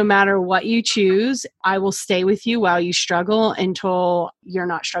you no matter what you choose. I will stay with you while you struggle until you're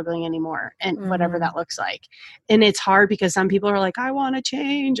not struggling anymore, and whatever that looks like. And it's hard because some people are like, I want to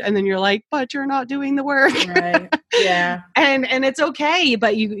change. And then you're like, but you're not doing the work. Right. Yeah. And it's okay.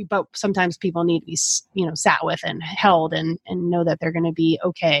 But you but sometimes people need to be, sat with and held and know that they're going to be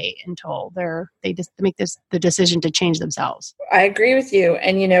okay until they just make the decision to change themselves. I agree with you.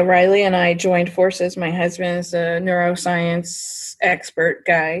 And, Riley and I joined forces. My husband is a neuroscience expert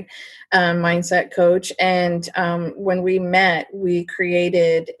guy, mindset coach. And when we met, we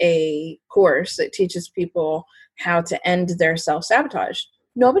created a course that teaches people how to end their self-sabotage.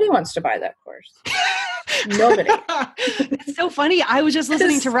 Nobody wants to buy that course. Nobody. It's so funny. I was just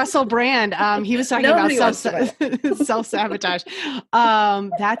listening to Russell Brand. He was talking about self-sabotage.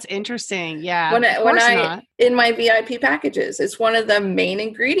 That's interesting. Yeah. In my VIP packages, it's one of the main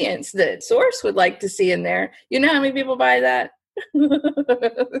ingredients that Source would like to see in there. You know how many people buy that?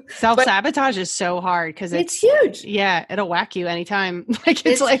 Self-sabotage is so hard because it's huge. Yeah. It'll whack you anytime. Like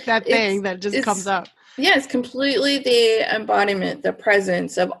it's like that thing that just comes up. Yeah, it's completely the embodiment, the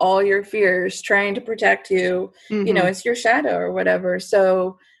presence of all your fears trying to protect you. Mm-hmm. It's your shadow or whatever.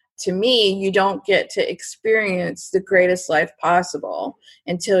 So to me, you don't get to experience the greatest life possible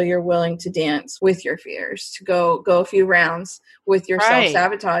until you're willing to dance with your fears, to go a few rounds with your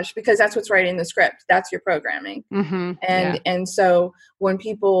self-sabotage, because that's what's writing the script. That's your programming. Mm-hmm. And so when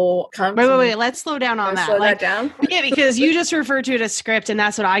people come wait, let's slow down on that. Slow that down? Yeah, because you just referred to it as script, and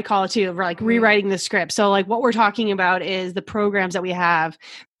that's what I call it too, like rewriting the script. So like what we're talking about is the programs that we have.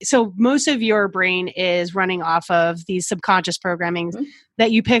 So most of your brain is running off of these subconscious programmings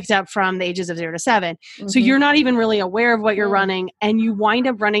that you picked up from the ages of 0 to 7. Mm-hmm. So you're not even really aware of what you're running, and you wind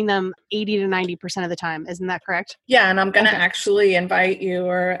up running them 80 to 90% of the time. Isn't that correct? Yeah. And I'm going to actually invite you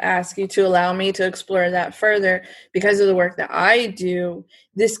or ask you to allow me to explore that further because of the work that I do.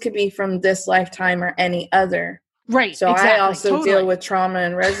 This could be from this lifetime or any other. Right. So exactly. I also deal with trauma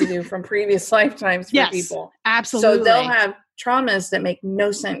and residue from previous lifetimes for people. Absolutely. So they'll have traumas that make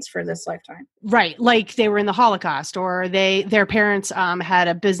no sense for this lifetime. Right. Like they were in the Holocaust, or their parents had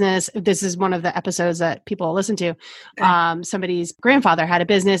a business. This is one of the episodes that people listen to. Okay. Somebody's grandfather had a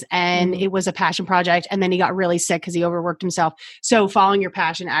business and it was a passion project. And then he got really sick because he overworked himself. So following your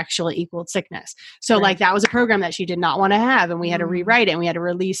passion actually equaled sickness. So like that was a program that she did not want to have. And we had to rewrite it and we had to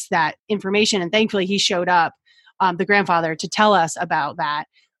release that information. And thankfully he showed up, the grandfather, to tell us about that.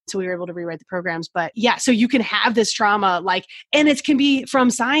 So we were able to rewrite the programs. But yeah, so you can have this trauma, and it can be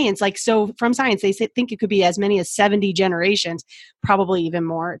from science. So from science, they think it could be as many as 70 generations, probably even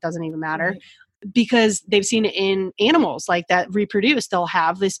more. It doesn't even matter. Right. Because they've seen it in animals like that reproduce. They'll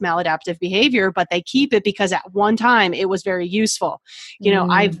have this maladaptive behavior, but they keep it because at one time it was very useful.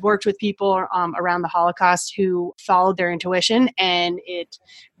 I've worked with people around the Holocaust who followed their intuition and it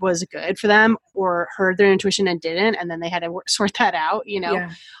was good for them, or heard their intuition and didn't, and then they had to sort that out,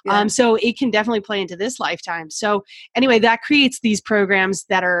 Yeah. So it can definitely play into this lifetime. So anyway, that creates these programs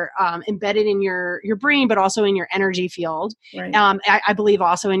that are embedded in your brain, but also in your energy field. Right. I believe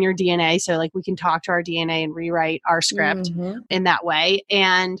also in your DNA. So like we can talk to our DNA and rewrite our script in that way.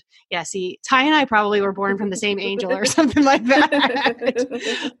 And yeah, see, Ty and I probably were born from the same angel or something like that.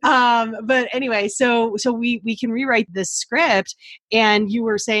 But anyway, so we can rewrite this script, and you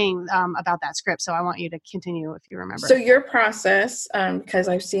were saying about that script. So I want you to continue if you remember. So your process, because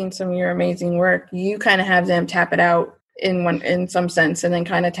I've seen some of your amazing work, you kind of have them tap it out in some sense, and then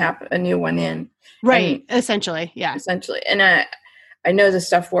kind of tap a new one in. Right. Essentially. Yeah. Essentially. And I know this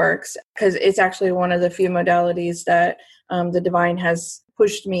stuff works because it's actually one of the few modalities that the divine has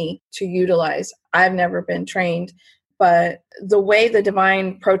pushed me to utilize. I've never been trained, but the way the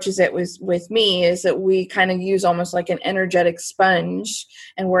divine approaches it with me is that we kind of use almost like an energetic sponge,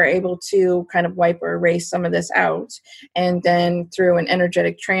 and we're able to kind of wipe or erase some of this out. And then through an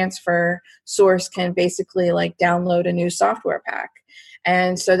energetic transfer, Source can basically like download a new software pack.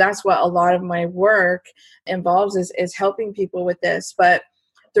 And so that's what a lot of my work involves is helping people with this. But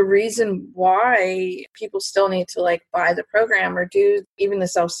the reason why people still need to like buy the program or do even the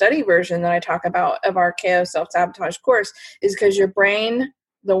self-study version that I talk about of our KO self-sabotage course is because your brain,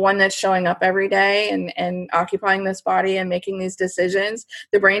 the one that's showing up every day and occupying this body and making these decisions,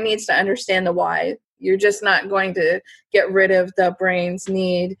 the brain needs to understand the why. You're just not going to get rid of the brain's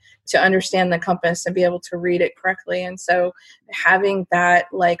need to understand the compass and be able to read it correctly. And so having that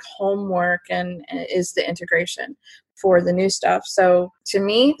like homework and is the integration for the new stuff. So to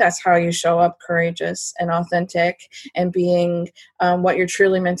me, that's how you show up courageous and authentic and being what you're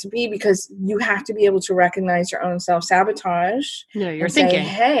truly meant to be, because you have to be able to recognize your own self-sabotage. Yeah, you're thinking, say,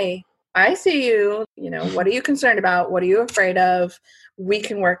 hey, I see you, what are you concerned about? What are you afraid of? We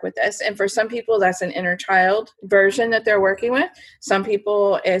can work with this. And for some people, that's an inner child version that they're working with. Some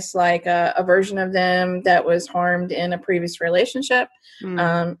people, it's like a version of them that was harmed in a previous relationship.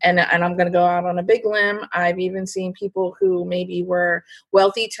 And I'm going to go out on a big limb. I've even seen people who maybe were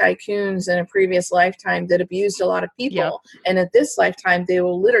wealthy tycoons in a previous lifetime that abused a lot of people. Yep. And at this lifetime, they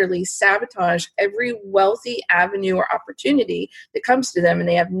will literally sabotage every wealthy avenue or opportunity that comes to them. And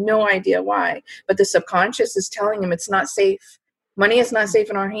they have no idea why. But the subconscious is telling them it's not safe. Money is not safe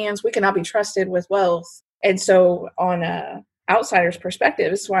in our hands. We cannot be trusted with wealth. And so on a outsider's perspective,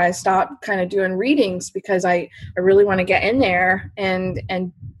 this is why I stopped kind of doing readings, because I really want to get in there and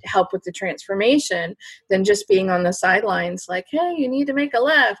help with the transformation than just being on the sidelines like, hey, you need to make a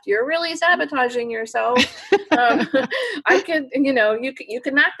left. You're really sabotaging yourself. I could, you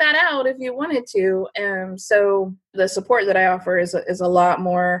could knock that out if you wanted to. So the support that I offer is a lot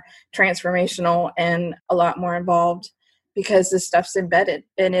more transformational and a lot more involved, because this stuff's embedded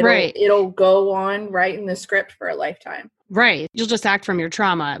and it'll go on right in the script for a lifetime. Right. You'll just act from your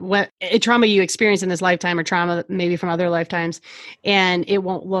trauma, trauma you experience in this lifetime or trauma maybe from other lifetimes, and it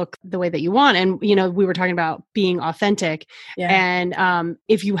won't look the way that you want. And, we were talking about being authentic. Yeah. And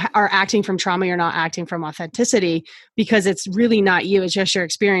if you are acting from trauma, you're not acting from authenticity, because it's really not you. It's just your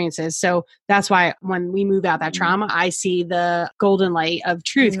experiences. So that's why when we move out that trauma, I see the golden light of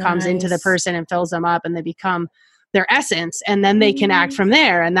truth comes into the person and fills them up, and they become their essence, and then they can act from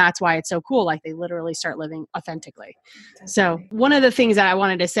there. And that's why it's so cool. Like, they literally start living authentically. So one of the things that I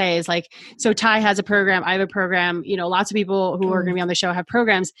wanted to say is so Ty has a program, I have a program, lots of people who are going to be on the show have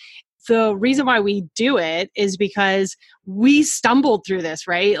programs. The reason why we do it is because we stumbled through this,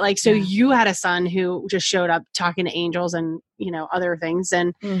 right? You had a son who just showed up talking to angels and, other things.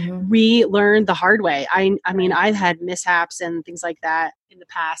 And we learned the hard way. I mean, I've had mishaps and things like that in the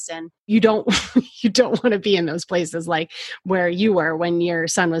past, and you don't want to be in those places like where you were when your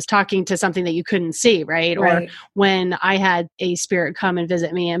son was talking to something that you couldn't see, right? Or when I had a spirit come and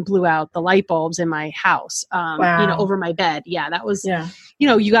visit me and blew out the light bulbs in my house, over my bed. Yeah, that was,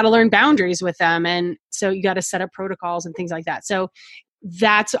 you got to learn boundaries with them. And so you got to set up protocols and things like that. So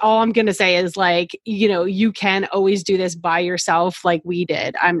that's all I'm going to say is you can always do this by yourself like we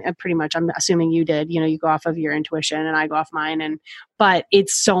did. I'm assuming you did, you go off of your intuition and I go off mine. But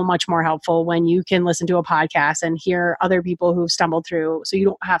it's so much more helpful when you can listen to a podcast and hear other people who've stumbled through, so you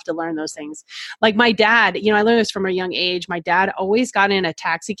don't have to learn those things. Like my dad, I learned this from a young age. My dad always got in a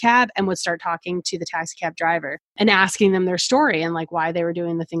taxi cab and would start talking to the taxi cab driver and asking them their story and why they were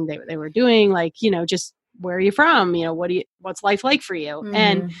doing the thing they were doing. Just where are you from? What's life like for you?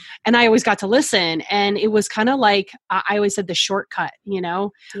 And I always got to listen, and it was kind of like, I always said the shortcut,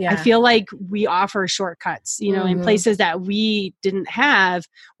 I feel like we offer shortcuts, in places that we didn't have.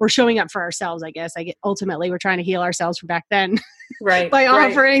 We're showing up for ourselves, I guess. Ultimately we're trying to heal ourselves from back then, by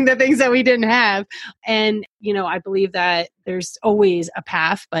offering the things that we didn't have. And, I believe that there's always a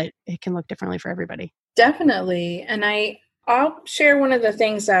path, but it can look differently for everybody. Definitely. And I'll share one of the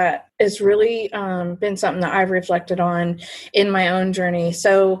things that has really been something that I've reflected on in my own journey.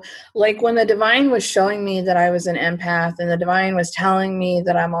 So when the divine was showing me that I was an empath, and the divine was telling me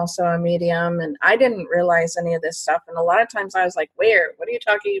that I'm also a medium, and I didn't realize any of this stuff. And a lot of times I was like, what are you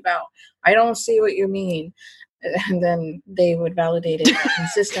talking about? I don't see what you mean. And then they would validate it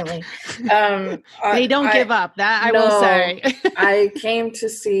consistently. They don't give up. That I will say. I came to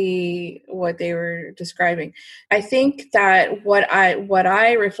see what they were describing. I think that what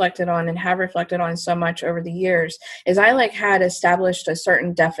I reflected on and have reflected on so much over the years is I had established a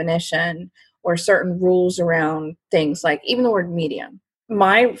certain definition or certain rules around things, like even the word medium.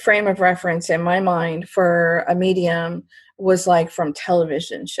 My frame of reference in my mind for a medium was from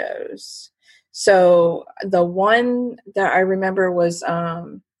television shows. So the one that I remember was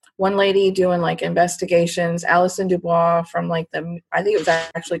one lady doing investigations, Alison Dubois from I think it was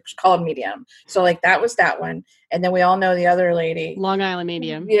actually called Medium. So that was that one. And then we all know the other lady. Long Island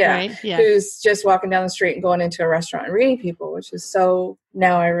Medium. Yeah. Right? Yeah. Who's just walking down the street and going into a restaurant and reading people, which is so,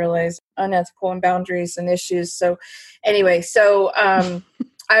 now I realize, unethical and boundaries and issues. So anyway,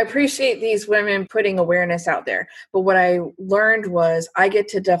 I appreciate these women putting awareness out there. But what I learned was I get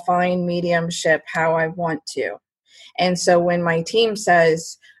to define mediumship how I want to. And so when my team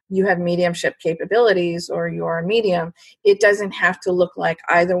says you have mediumship capabilities or you are a medium, it doesn't have to look like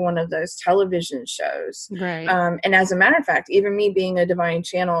either one of those television shows. Right. And as a matter of fact, even me being a divine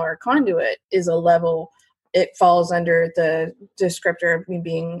channel or conduit is a level it falls under the descriptor of me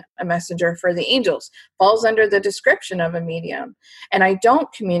being a messenger for the angels, falls under the description of a medium. And I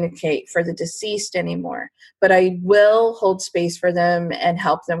don't communicate for the deceased anymore, but I will hold space for them and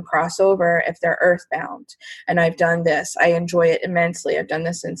help them cross over if they're earthbound. And I've done this. I enjoy it immensely. I've done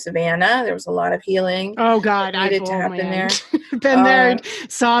this in Savannah. There was a lot of healing. Oh God, that needed to happen there. Been there,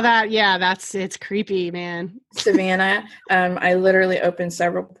 saw that. Yeah, it's creepy, man. Savannah, I literally opened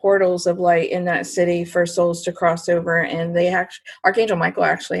several portals of light in that city for souls to cross over, and Archangel Michael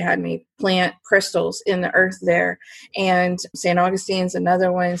actually had me plant crystals in the earth there, and St. Augustine's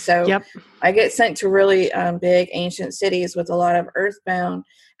another one. So yep. I get sent to really big ancient cities with a lot of earthbound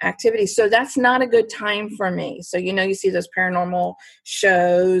activity. So that's not a good time for me. So, you see those paranormal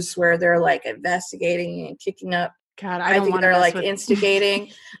shows where they're like investigating and kicking up. God, I think they're like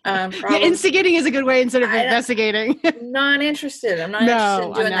instigating. Yeah, instigating is a good way instead of investigating. Not interested. I'm not interested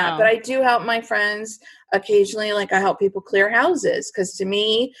in doing that. But I do help my friends occasionally. Like I help people clear houses, because to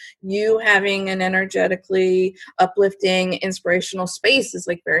me, you having an energetically uplifting, inspirational space is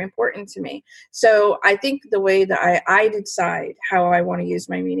like very important to me. So I think the way that I decide how I want to use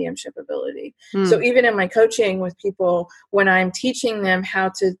my mediumship ability. So even in my coaching with people, when I'm teaching them how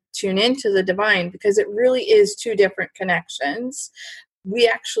to tune into the divine, because it really is two different connections, we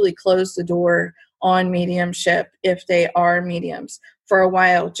actually close the door on mediumship if they are mediums for a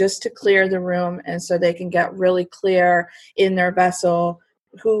while, just to clear the room, and so they can get really clear in their vessel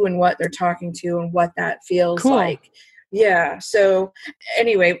who and what they're talking to and what that feels like. Yeah. So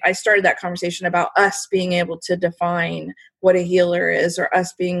anyway, I started that conversation about us being able to define what a healer is, or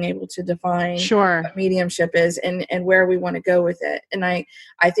us being able to define what mediumship is, and where we want to go with it. And I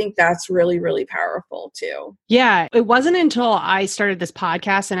think that's really, really powerful too. Yeah. It wasn't until I started this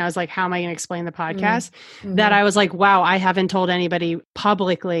podcast and I was like, how am I going to explain the podcast? That I was like, wow, I haven't told anybody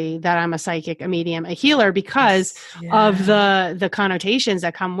publicly that I'm a psychic, a medium, a healer, because of the connotations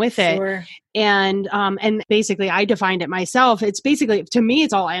that come with it. And basically I defined it myself. It's basically, to me,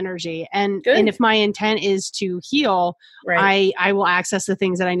 it's all energy. And if my intent is to heal, I will access the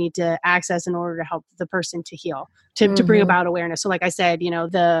things that I need to access in order to help the person to heal, to bring about awareness. So like I said,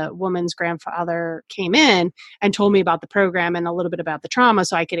 the woman's grandfather came in and told me about the program and a little bit about the trauma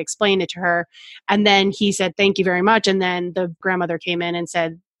so I could explain it to her. And then he said, thank you very much. And then the grandmother came in and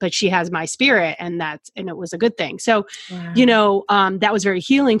said, but she has my spirit, and it was a good thing. So, that was very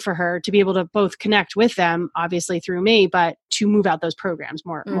healing for her to be able to both connect with them, obviously through me, but to move out those programs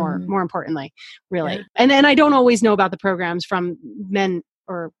more importantly, really. Yeah. And I don't always know about the programs from men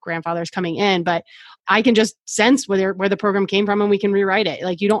or grandfathers coming in, but I can just sense where the program came from, and we can rewrite it.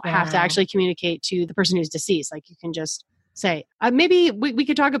 Like you don't have to actually communicate to the person who's deceased. Like you can just say, maybe we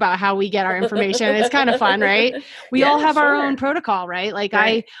could talk about how we get our information. It's kind of fun, right? We all have our own protocol, right? Like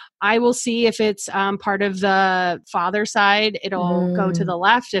I will see if it's part of the father side, it'll go to the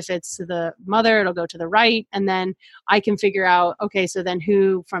left. If it's the mother, it'll go to the right. And then I can figure out, okay, so then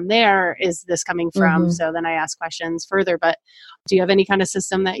who from there is this coming from? So then I ask questions further. But do you have any kind of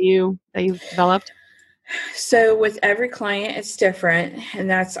system that you've developed? So with every client, it's different.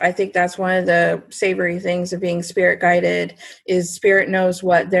 And I think that's one of the savory things of being spirit guided, is spirit knows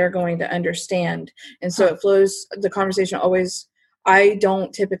what they're going to understand. And so it flows, the conversation always, I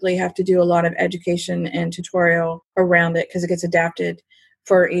don't typically have to do a lot of education and tutorial around it because it gets adapted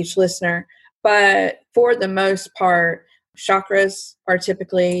for each listener. But for the most part, chakras are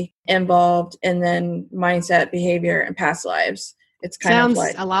typically involved, and then mindset, behavior, and past lives. It's sounds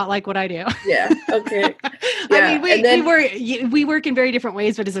a lot like what I do. Yeah. Okay. Yeah. I mean, we work in very different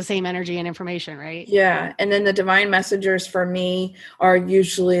ways, but it's the same energy and information, right? Yeah. And then the divine messengers for me are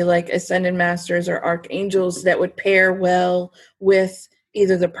usually like ascended masters or archangels that would pair well with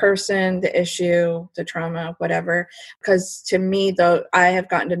either the person, the issue, the trauma, whatever. Because to me, though, I have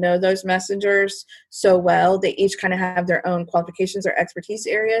gotten to know those messengers so well. They each kind of have their own qualifications or expertise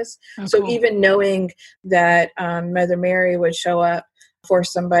areas. So even knowing that Mother Mary would show up for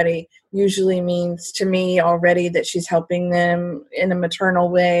somebody usually means to me already that she's helping them in a maternal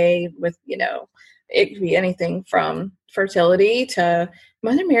way with, it could be anything from fertility to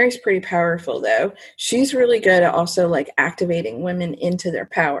Mother Mary's pretty powerful, though. She's really good at also like activating women into their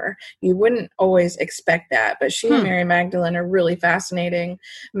power. You wouldn't always expect that, but she and Mary Magdalene are really fascinating.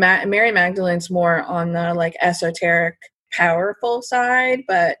 Mary Magdalene's more on the like esoteric, powerful side,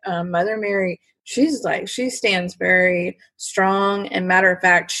 but Mother Mary, she stands very strong. And matter of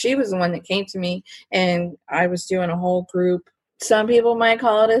fact, she was the one that came to me, and I was doing a whole group. Some people might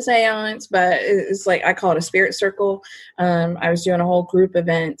call it a seance, but it's like, I call it a spirit circle. I was doing a whole group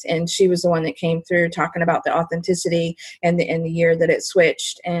event, and she was the one that came through talking about the authenticity and the year that it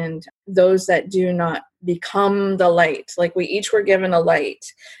switched. And those that do not become the light. Like we each were given a light.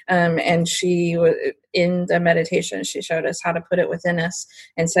 And she was in the meditation, she showed us how to put it within us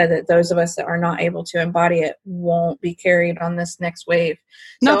and said that those of us that are not able to embody it won't be carried on this next wave.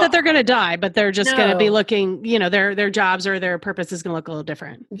 Not that they're going to die, but they're just going to be No. looking, their jobs or their purpose is going to look a little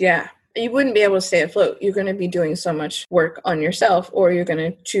different. Yeah. You wouldn't be able to stay afloat. You're going to be doing so much work on yourself, or you're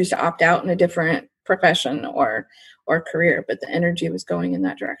going to choose to opt out in a different profession or career, but the energy was going in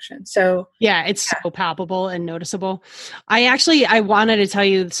that direction. So yeah, it's so palpable and noticeable. I wanted to tell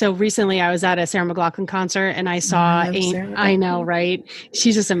you, so recently I was at a Sarah McLachlan concert and I saw, I know, right?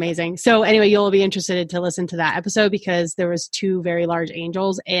 She's just amazing. So anyway, you'll be interested to listen to that episode because there was 2 very large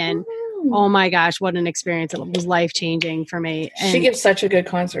angels and oh my gosh, what an experience. It was life-changing for me. And she gives such a good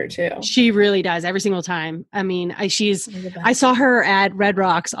concert too. She really does every single time. I mean, I saw her at Red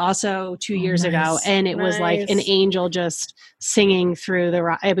Rocks also 2 years ago, and it was like an angel just singing through the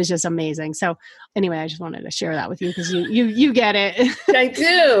rock. It was just amazing. So anyway, I just wanted to share that with you because you get it. I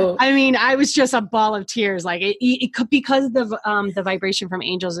do. I mean, I was just a ball of tears. Like it could, because the vibration from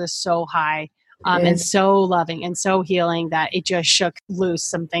angels is so high. And so loving and so healing that it just shook loose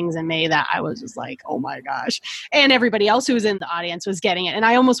some things in me that I was just like, oh my gosh. And everybody else who was in the audience was getting it. And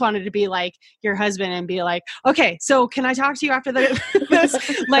I almost wanted to be like your husband and be like, okay, so can I talk to you after this?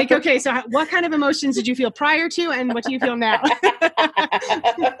 Like, okay, so what kind of emotions did you feel prior to and what do you feel now?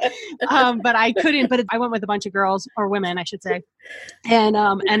 But I couldn't, but I went with a bunch of girls or women, I should say. And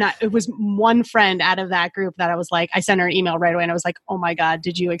it was one friend out of that group that I was like, I sent her an email right away and I was like, oh my God,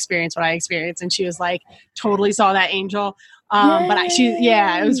 did you experience what I experienced? And she was like, totally saw that angel. But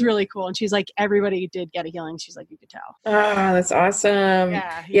it was really cool. And she's like, everybody did get a healing. She's like, you could tell. Oh, that's awesome.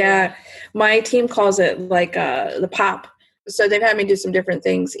 Yeah. My team calls it like the pop. So they've had me do some different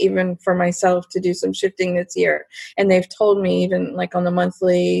things, even for myself to do some shifting this year. And they've told me even like on the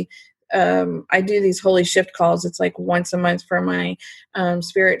monthly, I do these holy shift calls. It's like once a month for my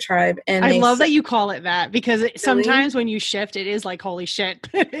spirit tribe. And I love that you call it that because sometimes when you shift, it is like holy shit.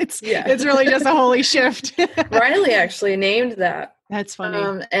 It's really just a holy shift. Riley actually named that. That's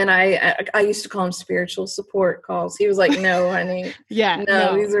funny. And I used to call them spiritual support calls. He was like, no, honey.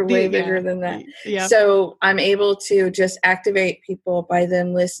 No, these are way bigger than that. Yeah. So I'm able to just activate people by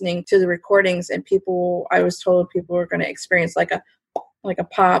them listening to the recordings, and I was told people were going to experience like a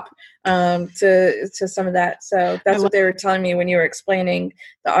pop to some of that. So that's what they were telling me when you were explaining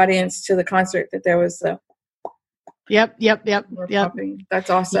the audience to the concert, that there was the Yep. That's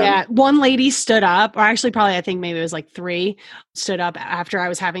awesome. Yeah. One lady stood up, or actually probably, I think maybe it was like 3 stood up after I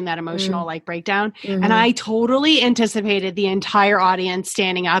was having that emotional like breakdown. Mm-hmm. And I totally anticipated the entire audience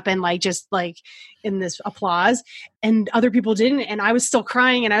standing up and like, just like in this applause, and other people didn't. And I was still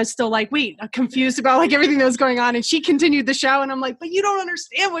crying and I was still like, wait, I'm confused about like everything that was going on. And she continued the show and I'm like, but you don't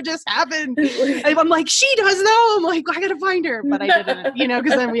understand what just happened. And I'm like, she does know. I'm like, I got to find her, but I didn't,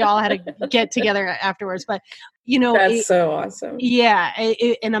 because then we all had to get together afterwards. But that's so awesome. Yeah.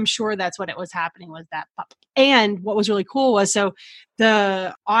 And I'm sure that's what it was happening was that pop. And what was really cool was, so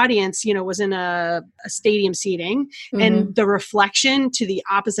the audience, was in a stadium seating, mm-hmm. and the reflection to the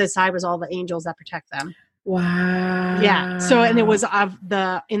opposite side was all the angels that protect them. Wow. Yeah. So, and it was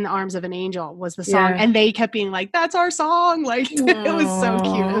In the Arms of an Angel was the song. Yeah. And they kept being like, that's our song. Like, aww. It was so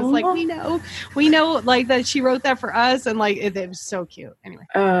cute. It was like, we know like that she wrote that for us. And like, it was so cute. Anyway.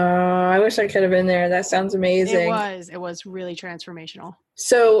 Oh, I wish I could have been there. That sounds amazing. It was really transformational.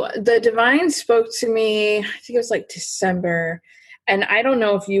 So the divine spoke to me, I think it was like December. And I don't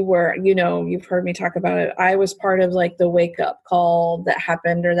know if you were, you've heard me talk about it. I was part of like the wake up call that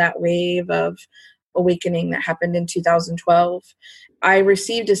happened, or that wave of awakening that happened in 2012. I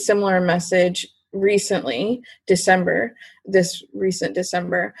received a similar message recently, this recent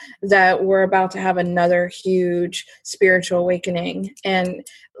December, that we're about to have another huge spiritual awakening. And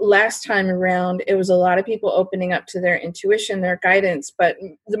last time around, it was a lot of people opening up to their intuition, their guidance, but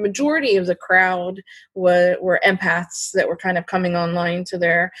the majority of the crowd were empaths that were kind of coming online to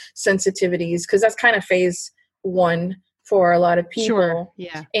their sensitivities, because that's kind of phase 1 for a lot of people. Sure.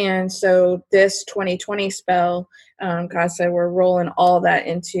 Yeah. And so this 2020 spell, God said, we're rolling all that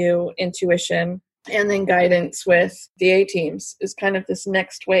into intuition and then guidance with the A-teams is kind of this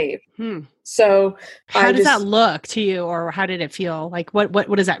next wave. So how does that look to you, or how did it feel? Like what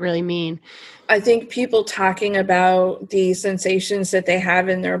does that really mean? I think people talking about the sensations that they have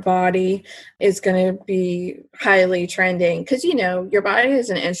in their body is going to be highly trending, because your body is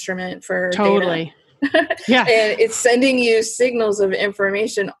an instrument for totally data. Yeah. And it's sending you signals of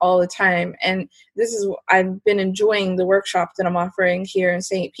information all the time. And this is, I've been enjoying the workshop that I'm offering here in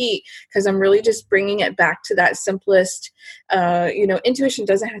St. Pete, because I'm really just bringing it back to that simplest, intuition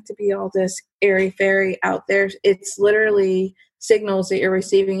doesn't have to be all this airy fairy out there. It's literally signals that you're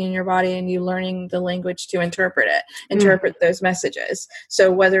receiving in your body, and you learning the language to interpret those messages.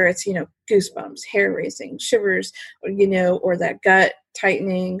 So whether it's, goosebumps, hair raising, shivers, or that gut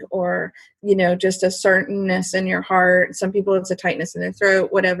tightening, or, just a certainness in your heart. Some people it's a tightness in their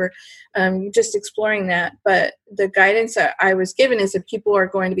throat, whatever. Just exploring that. But the guidance that I was given is that people are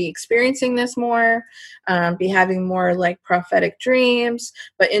going to be experiencing this more, be having more like prophetic dreams,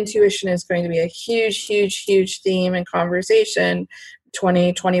 but intuition is going to be a huge, huge, huge theme and conversation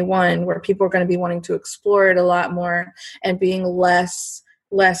 2021, where people are going to be wanting to explore it a lot more and being less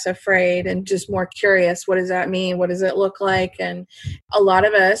afraid and just more curious. What does that mean? What does it look like? And a lot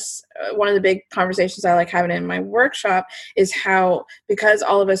of us, one of the big conversations I like having in my workshop is how, because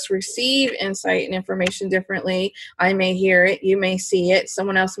all of us receive insight and information differently, I may hear it, you may see it,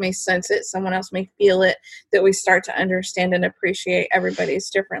 someone else may sense it, someone else may feel it, that we start to understand and appreciate everybody's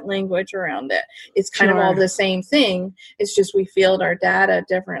different language around it. It's kind of all the same thing. It's just we field our data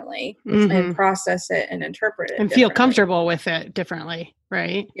differently and process it and interpret it and feel comfortable with it differently.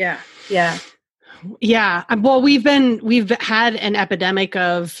 Right. Yeah. Well, we've had an epidemic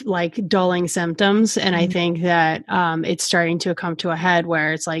of like dulling symptoms. And I think that it's starting to come to a head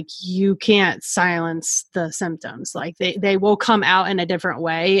where it's like, you can't silence the symptoms. Like they will come out in a different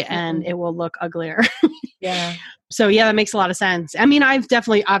way and it will look uglier. Yeah. So yeah, that makes a lot of sense. I mean, I've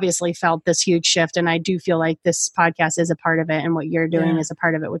definitely obviously felt this huge shift, and I do feel like this podcast is a part of it, and what you're doing is a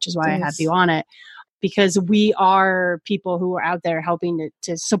part of it, which is why I have you on it. Because we are people who are out there helping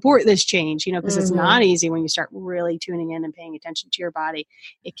to support this change, because it's not easy when you start really tuning in and paying attention to your body.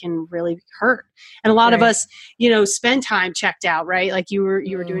 It can really hurt. And a lot of us, spend time checked out, right? Like you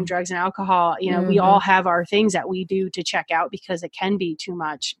were doing drugs and alcohol. We all have our things that we do to check out because it can be too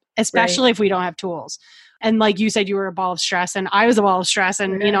much, especially if we don't have tools. And like you said, you were a ball of stress, and I was a ball of stress,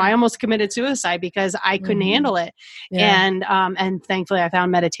 and I almost committed suicide because I couldn't handle it. Yeah. And thankfully, I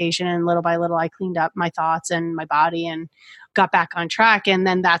found meditation, and little by little, I cleaned up my thoughts and my body, and got back on track. And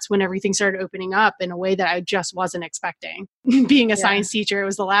then that's when everything started opening up in a way that I just wasn't expecting. Being a science teacher, it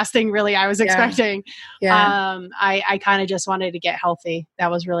was the last thing really I was expecting. Yeah. I kind of just wanted to get healthy. I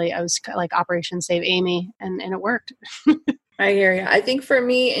was like Operation Save Amy, and it worked. I hear you. I think for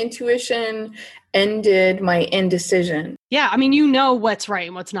me, intuition ended my indecision. Yeah. I mean, what's right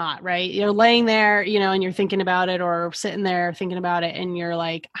and what's not, right? You're laying there, and you're thinking about it, or sitting there thinking about it, and you're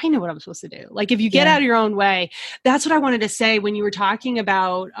like, I know what I'm supposed to do. Like if you get out of your own way, that's what I wanted to say when you were talking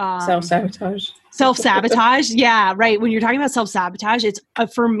about self-sabotage. Self-sabotage. Yeah. Right. When you're talking about self-sabotage, it's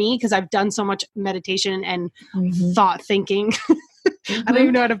for me, because I've done so much meditation and thought thinking. I don't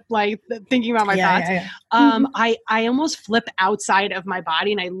even know how to thinking about my thoughts. Yeah. I almost flip outside of my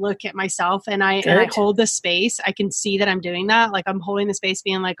body, and I look at myself, and I hold the space. I can see that I'm doing that. Like I'm holding the space,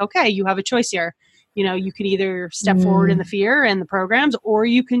 being like, okay, you have a choice here. You could either step forward in the fear and the programs, or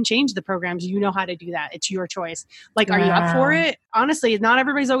you can change the programs. You know how to do that. It's your choice. Like, are you up for it? Honestly, not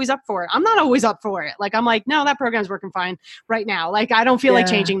everybody's always up for it. I'm not always up for it. Like, I'm like, no, that program's working fine right now. Like, I don't feel like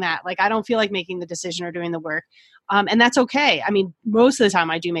changing that. Like, I don't feel like making the decision or doing the work. And that's okay. I mean, most of the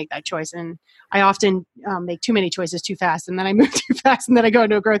time I do make that choice, and I often make too many choices too fast, and then I move too fast, and then I go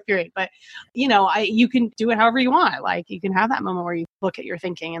into a growth period. But, you can do it however you want. Like you can have that moment where you look at your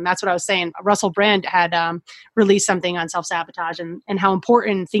thinking. And that's what I was saying. Russell Brand had released something on self-sabotage and how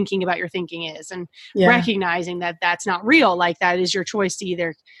important thinking about your thinking is, and recognizing that that's not real. Like that is your choice to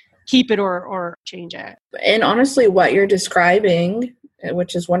either keep it or change it. And honestly, what you're describing,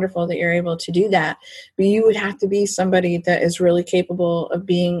 which is wonderful that you're able to do that, but you would have to be somebody that is really capable of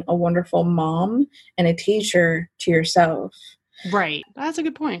being a wonderful mom and a teacher to yourself. Right. That's a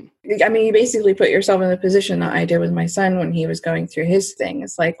good point. I mean, you basically put yourself in the position that I did with my son when he was going through his thing.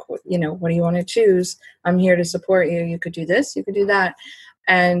 It's like, what do you want to choose? I'm here to support you. You could do this, you could do that.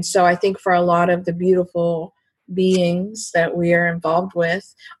 And so I think for a lot of the beautiful beings that we are involved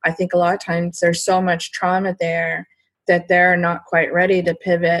with, I think a lot of times there's so much trauma there that they're not quite ready to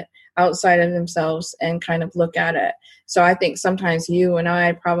pivot outside of themselves and kind of look at it. So I think sometimes you and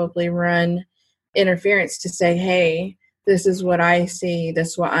I probably run interference to say, hey, this is what I see. This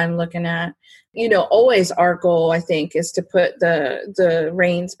is what I'm looking at. Always our goal, I think, is to put the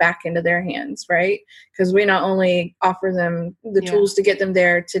reins back into their hands, right? Because we not only offer them the tools to get them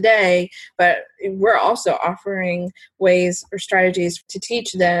there today, but we're also offering ways or strategies to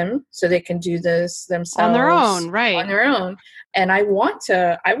teach them so they can do this themselves. On their own, right. On their own. And I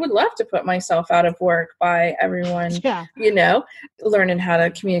would love to put myself out of work by everyone, learning how to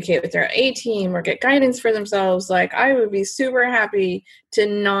communicate with their A team or get guidance for themselves. Like, I would be super happy to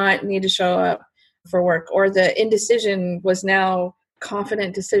not need to show up for work, or the indecision was now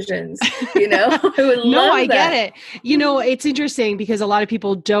confident decisions, I would love I that. get it. It's interesting because a lot of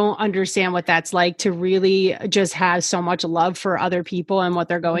people don't understand what that's like to really just have so much love for other people and what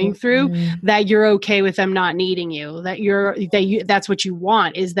they're going through, that you're okay with them not needing you, that's what you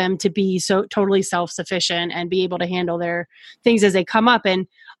want, is them to be so totally self-sufficient and be able to handle their things as they come up.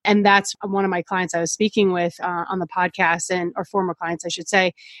 And that's one of my clients I was speaking with on the podcast, or former clients, I should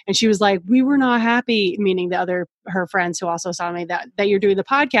say. And she was like, we were not happy, meaning her friends who also saw me, that you're doing the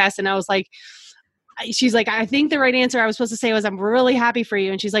podcast. And I was like, she's like, I think the right answer I was supposed to say was, I'm really happy for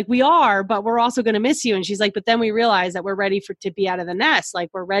you. And she's like, we are, but we're also going to miss you. And she's like, but then we realize that we're ready to be out of the nest. Like,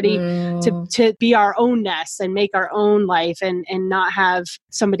 we're ready to be our own nest and make our own life, and not have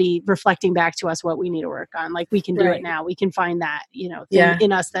somebody reflecting back to us what we need to work on. Like, we can do it now. We can find that, thing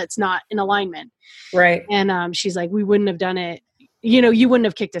in us that's not in alignment. Right. And she's like, we wouldn't have done it. You wouldn't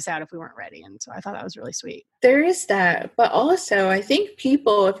have kicked us out if we weren't ready. And so I thought that was really sweet. There is that. But also, I think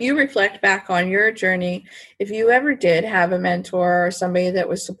people, if you reflect back on your journey, if you ever did have a mentor or somebody that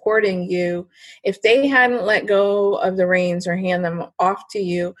was supporting you, if they hadn't let go of the reins or hand them off to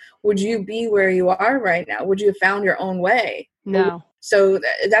you, would you be where you are right now? Would you have found your own way? No. So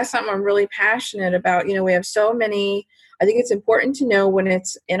that's something I'm really passionate about. We have so many. I think it's important to know when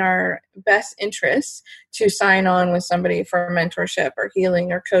it's in our best interests to sign on with somebody for mentorship or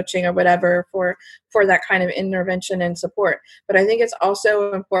healing or coaching or whatever for that kind of intervention and support. But I think it's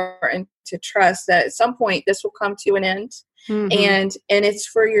also important to trust that at some point this will come to an end, and it's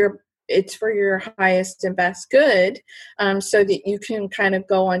for your highest and best good, so that you can kind of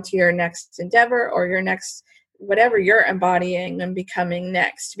go on to your next endeavor or your next whatever you're embodying and becoming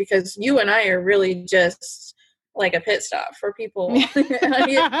next. Because you and I are really just like a pit stop for people, that's a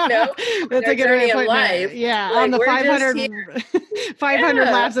good journey of life. Yeah, like, on the 500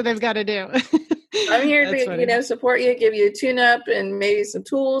 laps that they've got to do. I'm here to, support you, give you a tune-up and maybe some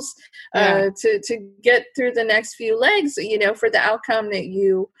tools to get through the next few legs, for the outcome that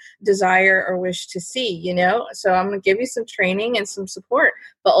you desire or wish to see, So I'm going to give you some training and some support.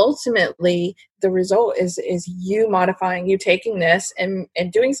 But ultimately, the result is you modifying, you taking this and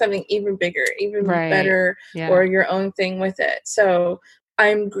doing something even bigger, even better, or your own thing with it. So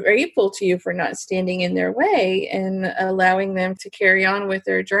I'm grateful to you for not standing in their way and allowing them to carry on with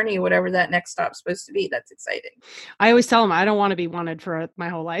their journey, whatever that next stop's supposed to be. That's exciting. I always tell them I don't want to be wanted for my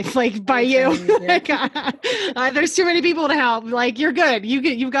whole life, like by you. There's too many people to help. Like, you're good.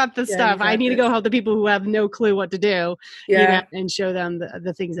 You've got the stuff. I need to go help the people who have no clue what to do, and show them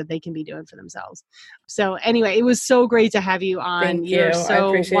the things that they can be doing for themselves. So anyway, it was so great to have you on. Thank You're you.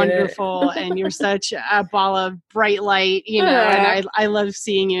 so wonderful, and you're such a ball of bright light, and I love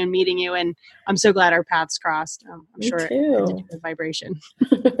seeing you and meeting you, and I'm so glad our paths crossed. I'm sure it's a different vibration.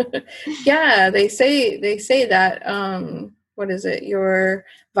 Yeah, they say that what is it? Your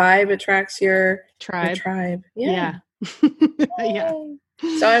vibe attracts your tribe. Yeah. Yeah.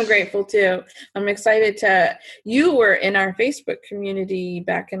 So I'm grateful too. I'm excited you were in our Facebook community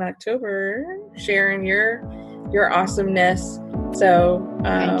back in October sharing your awesomeness. So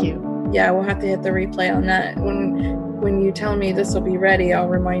thank you. Yeah, we'll have to hit the replay on that. When you tell me this will be ready, I'll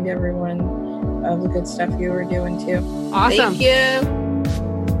remind everyone of the good stuff you were doing too. Awesome. Thank you.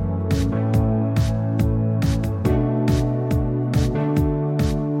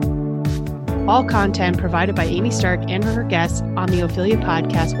 All content provided by Amy Stark and her guests on the Ophelia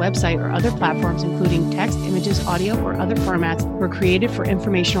Podcast website or other platforms, including text, images, audio, or other formats, were created for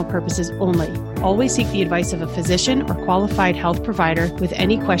informational purposes only. Always seek the advice of a physician or qualified health provider with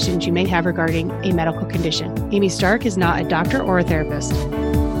any questions you may have regarding a medical condition. Amy Stark is not a doctor or a therapist.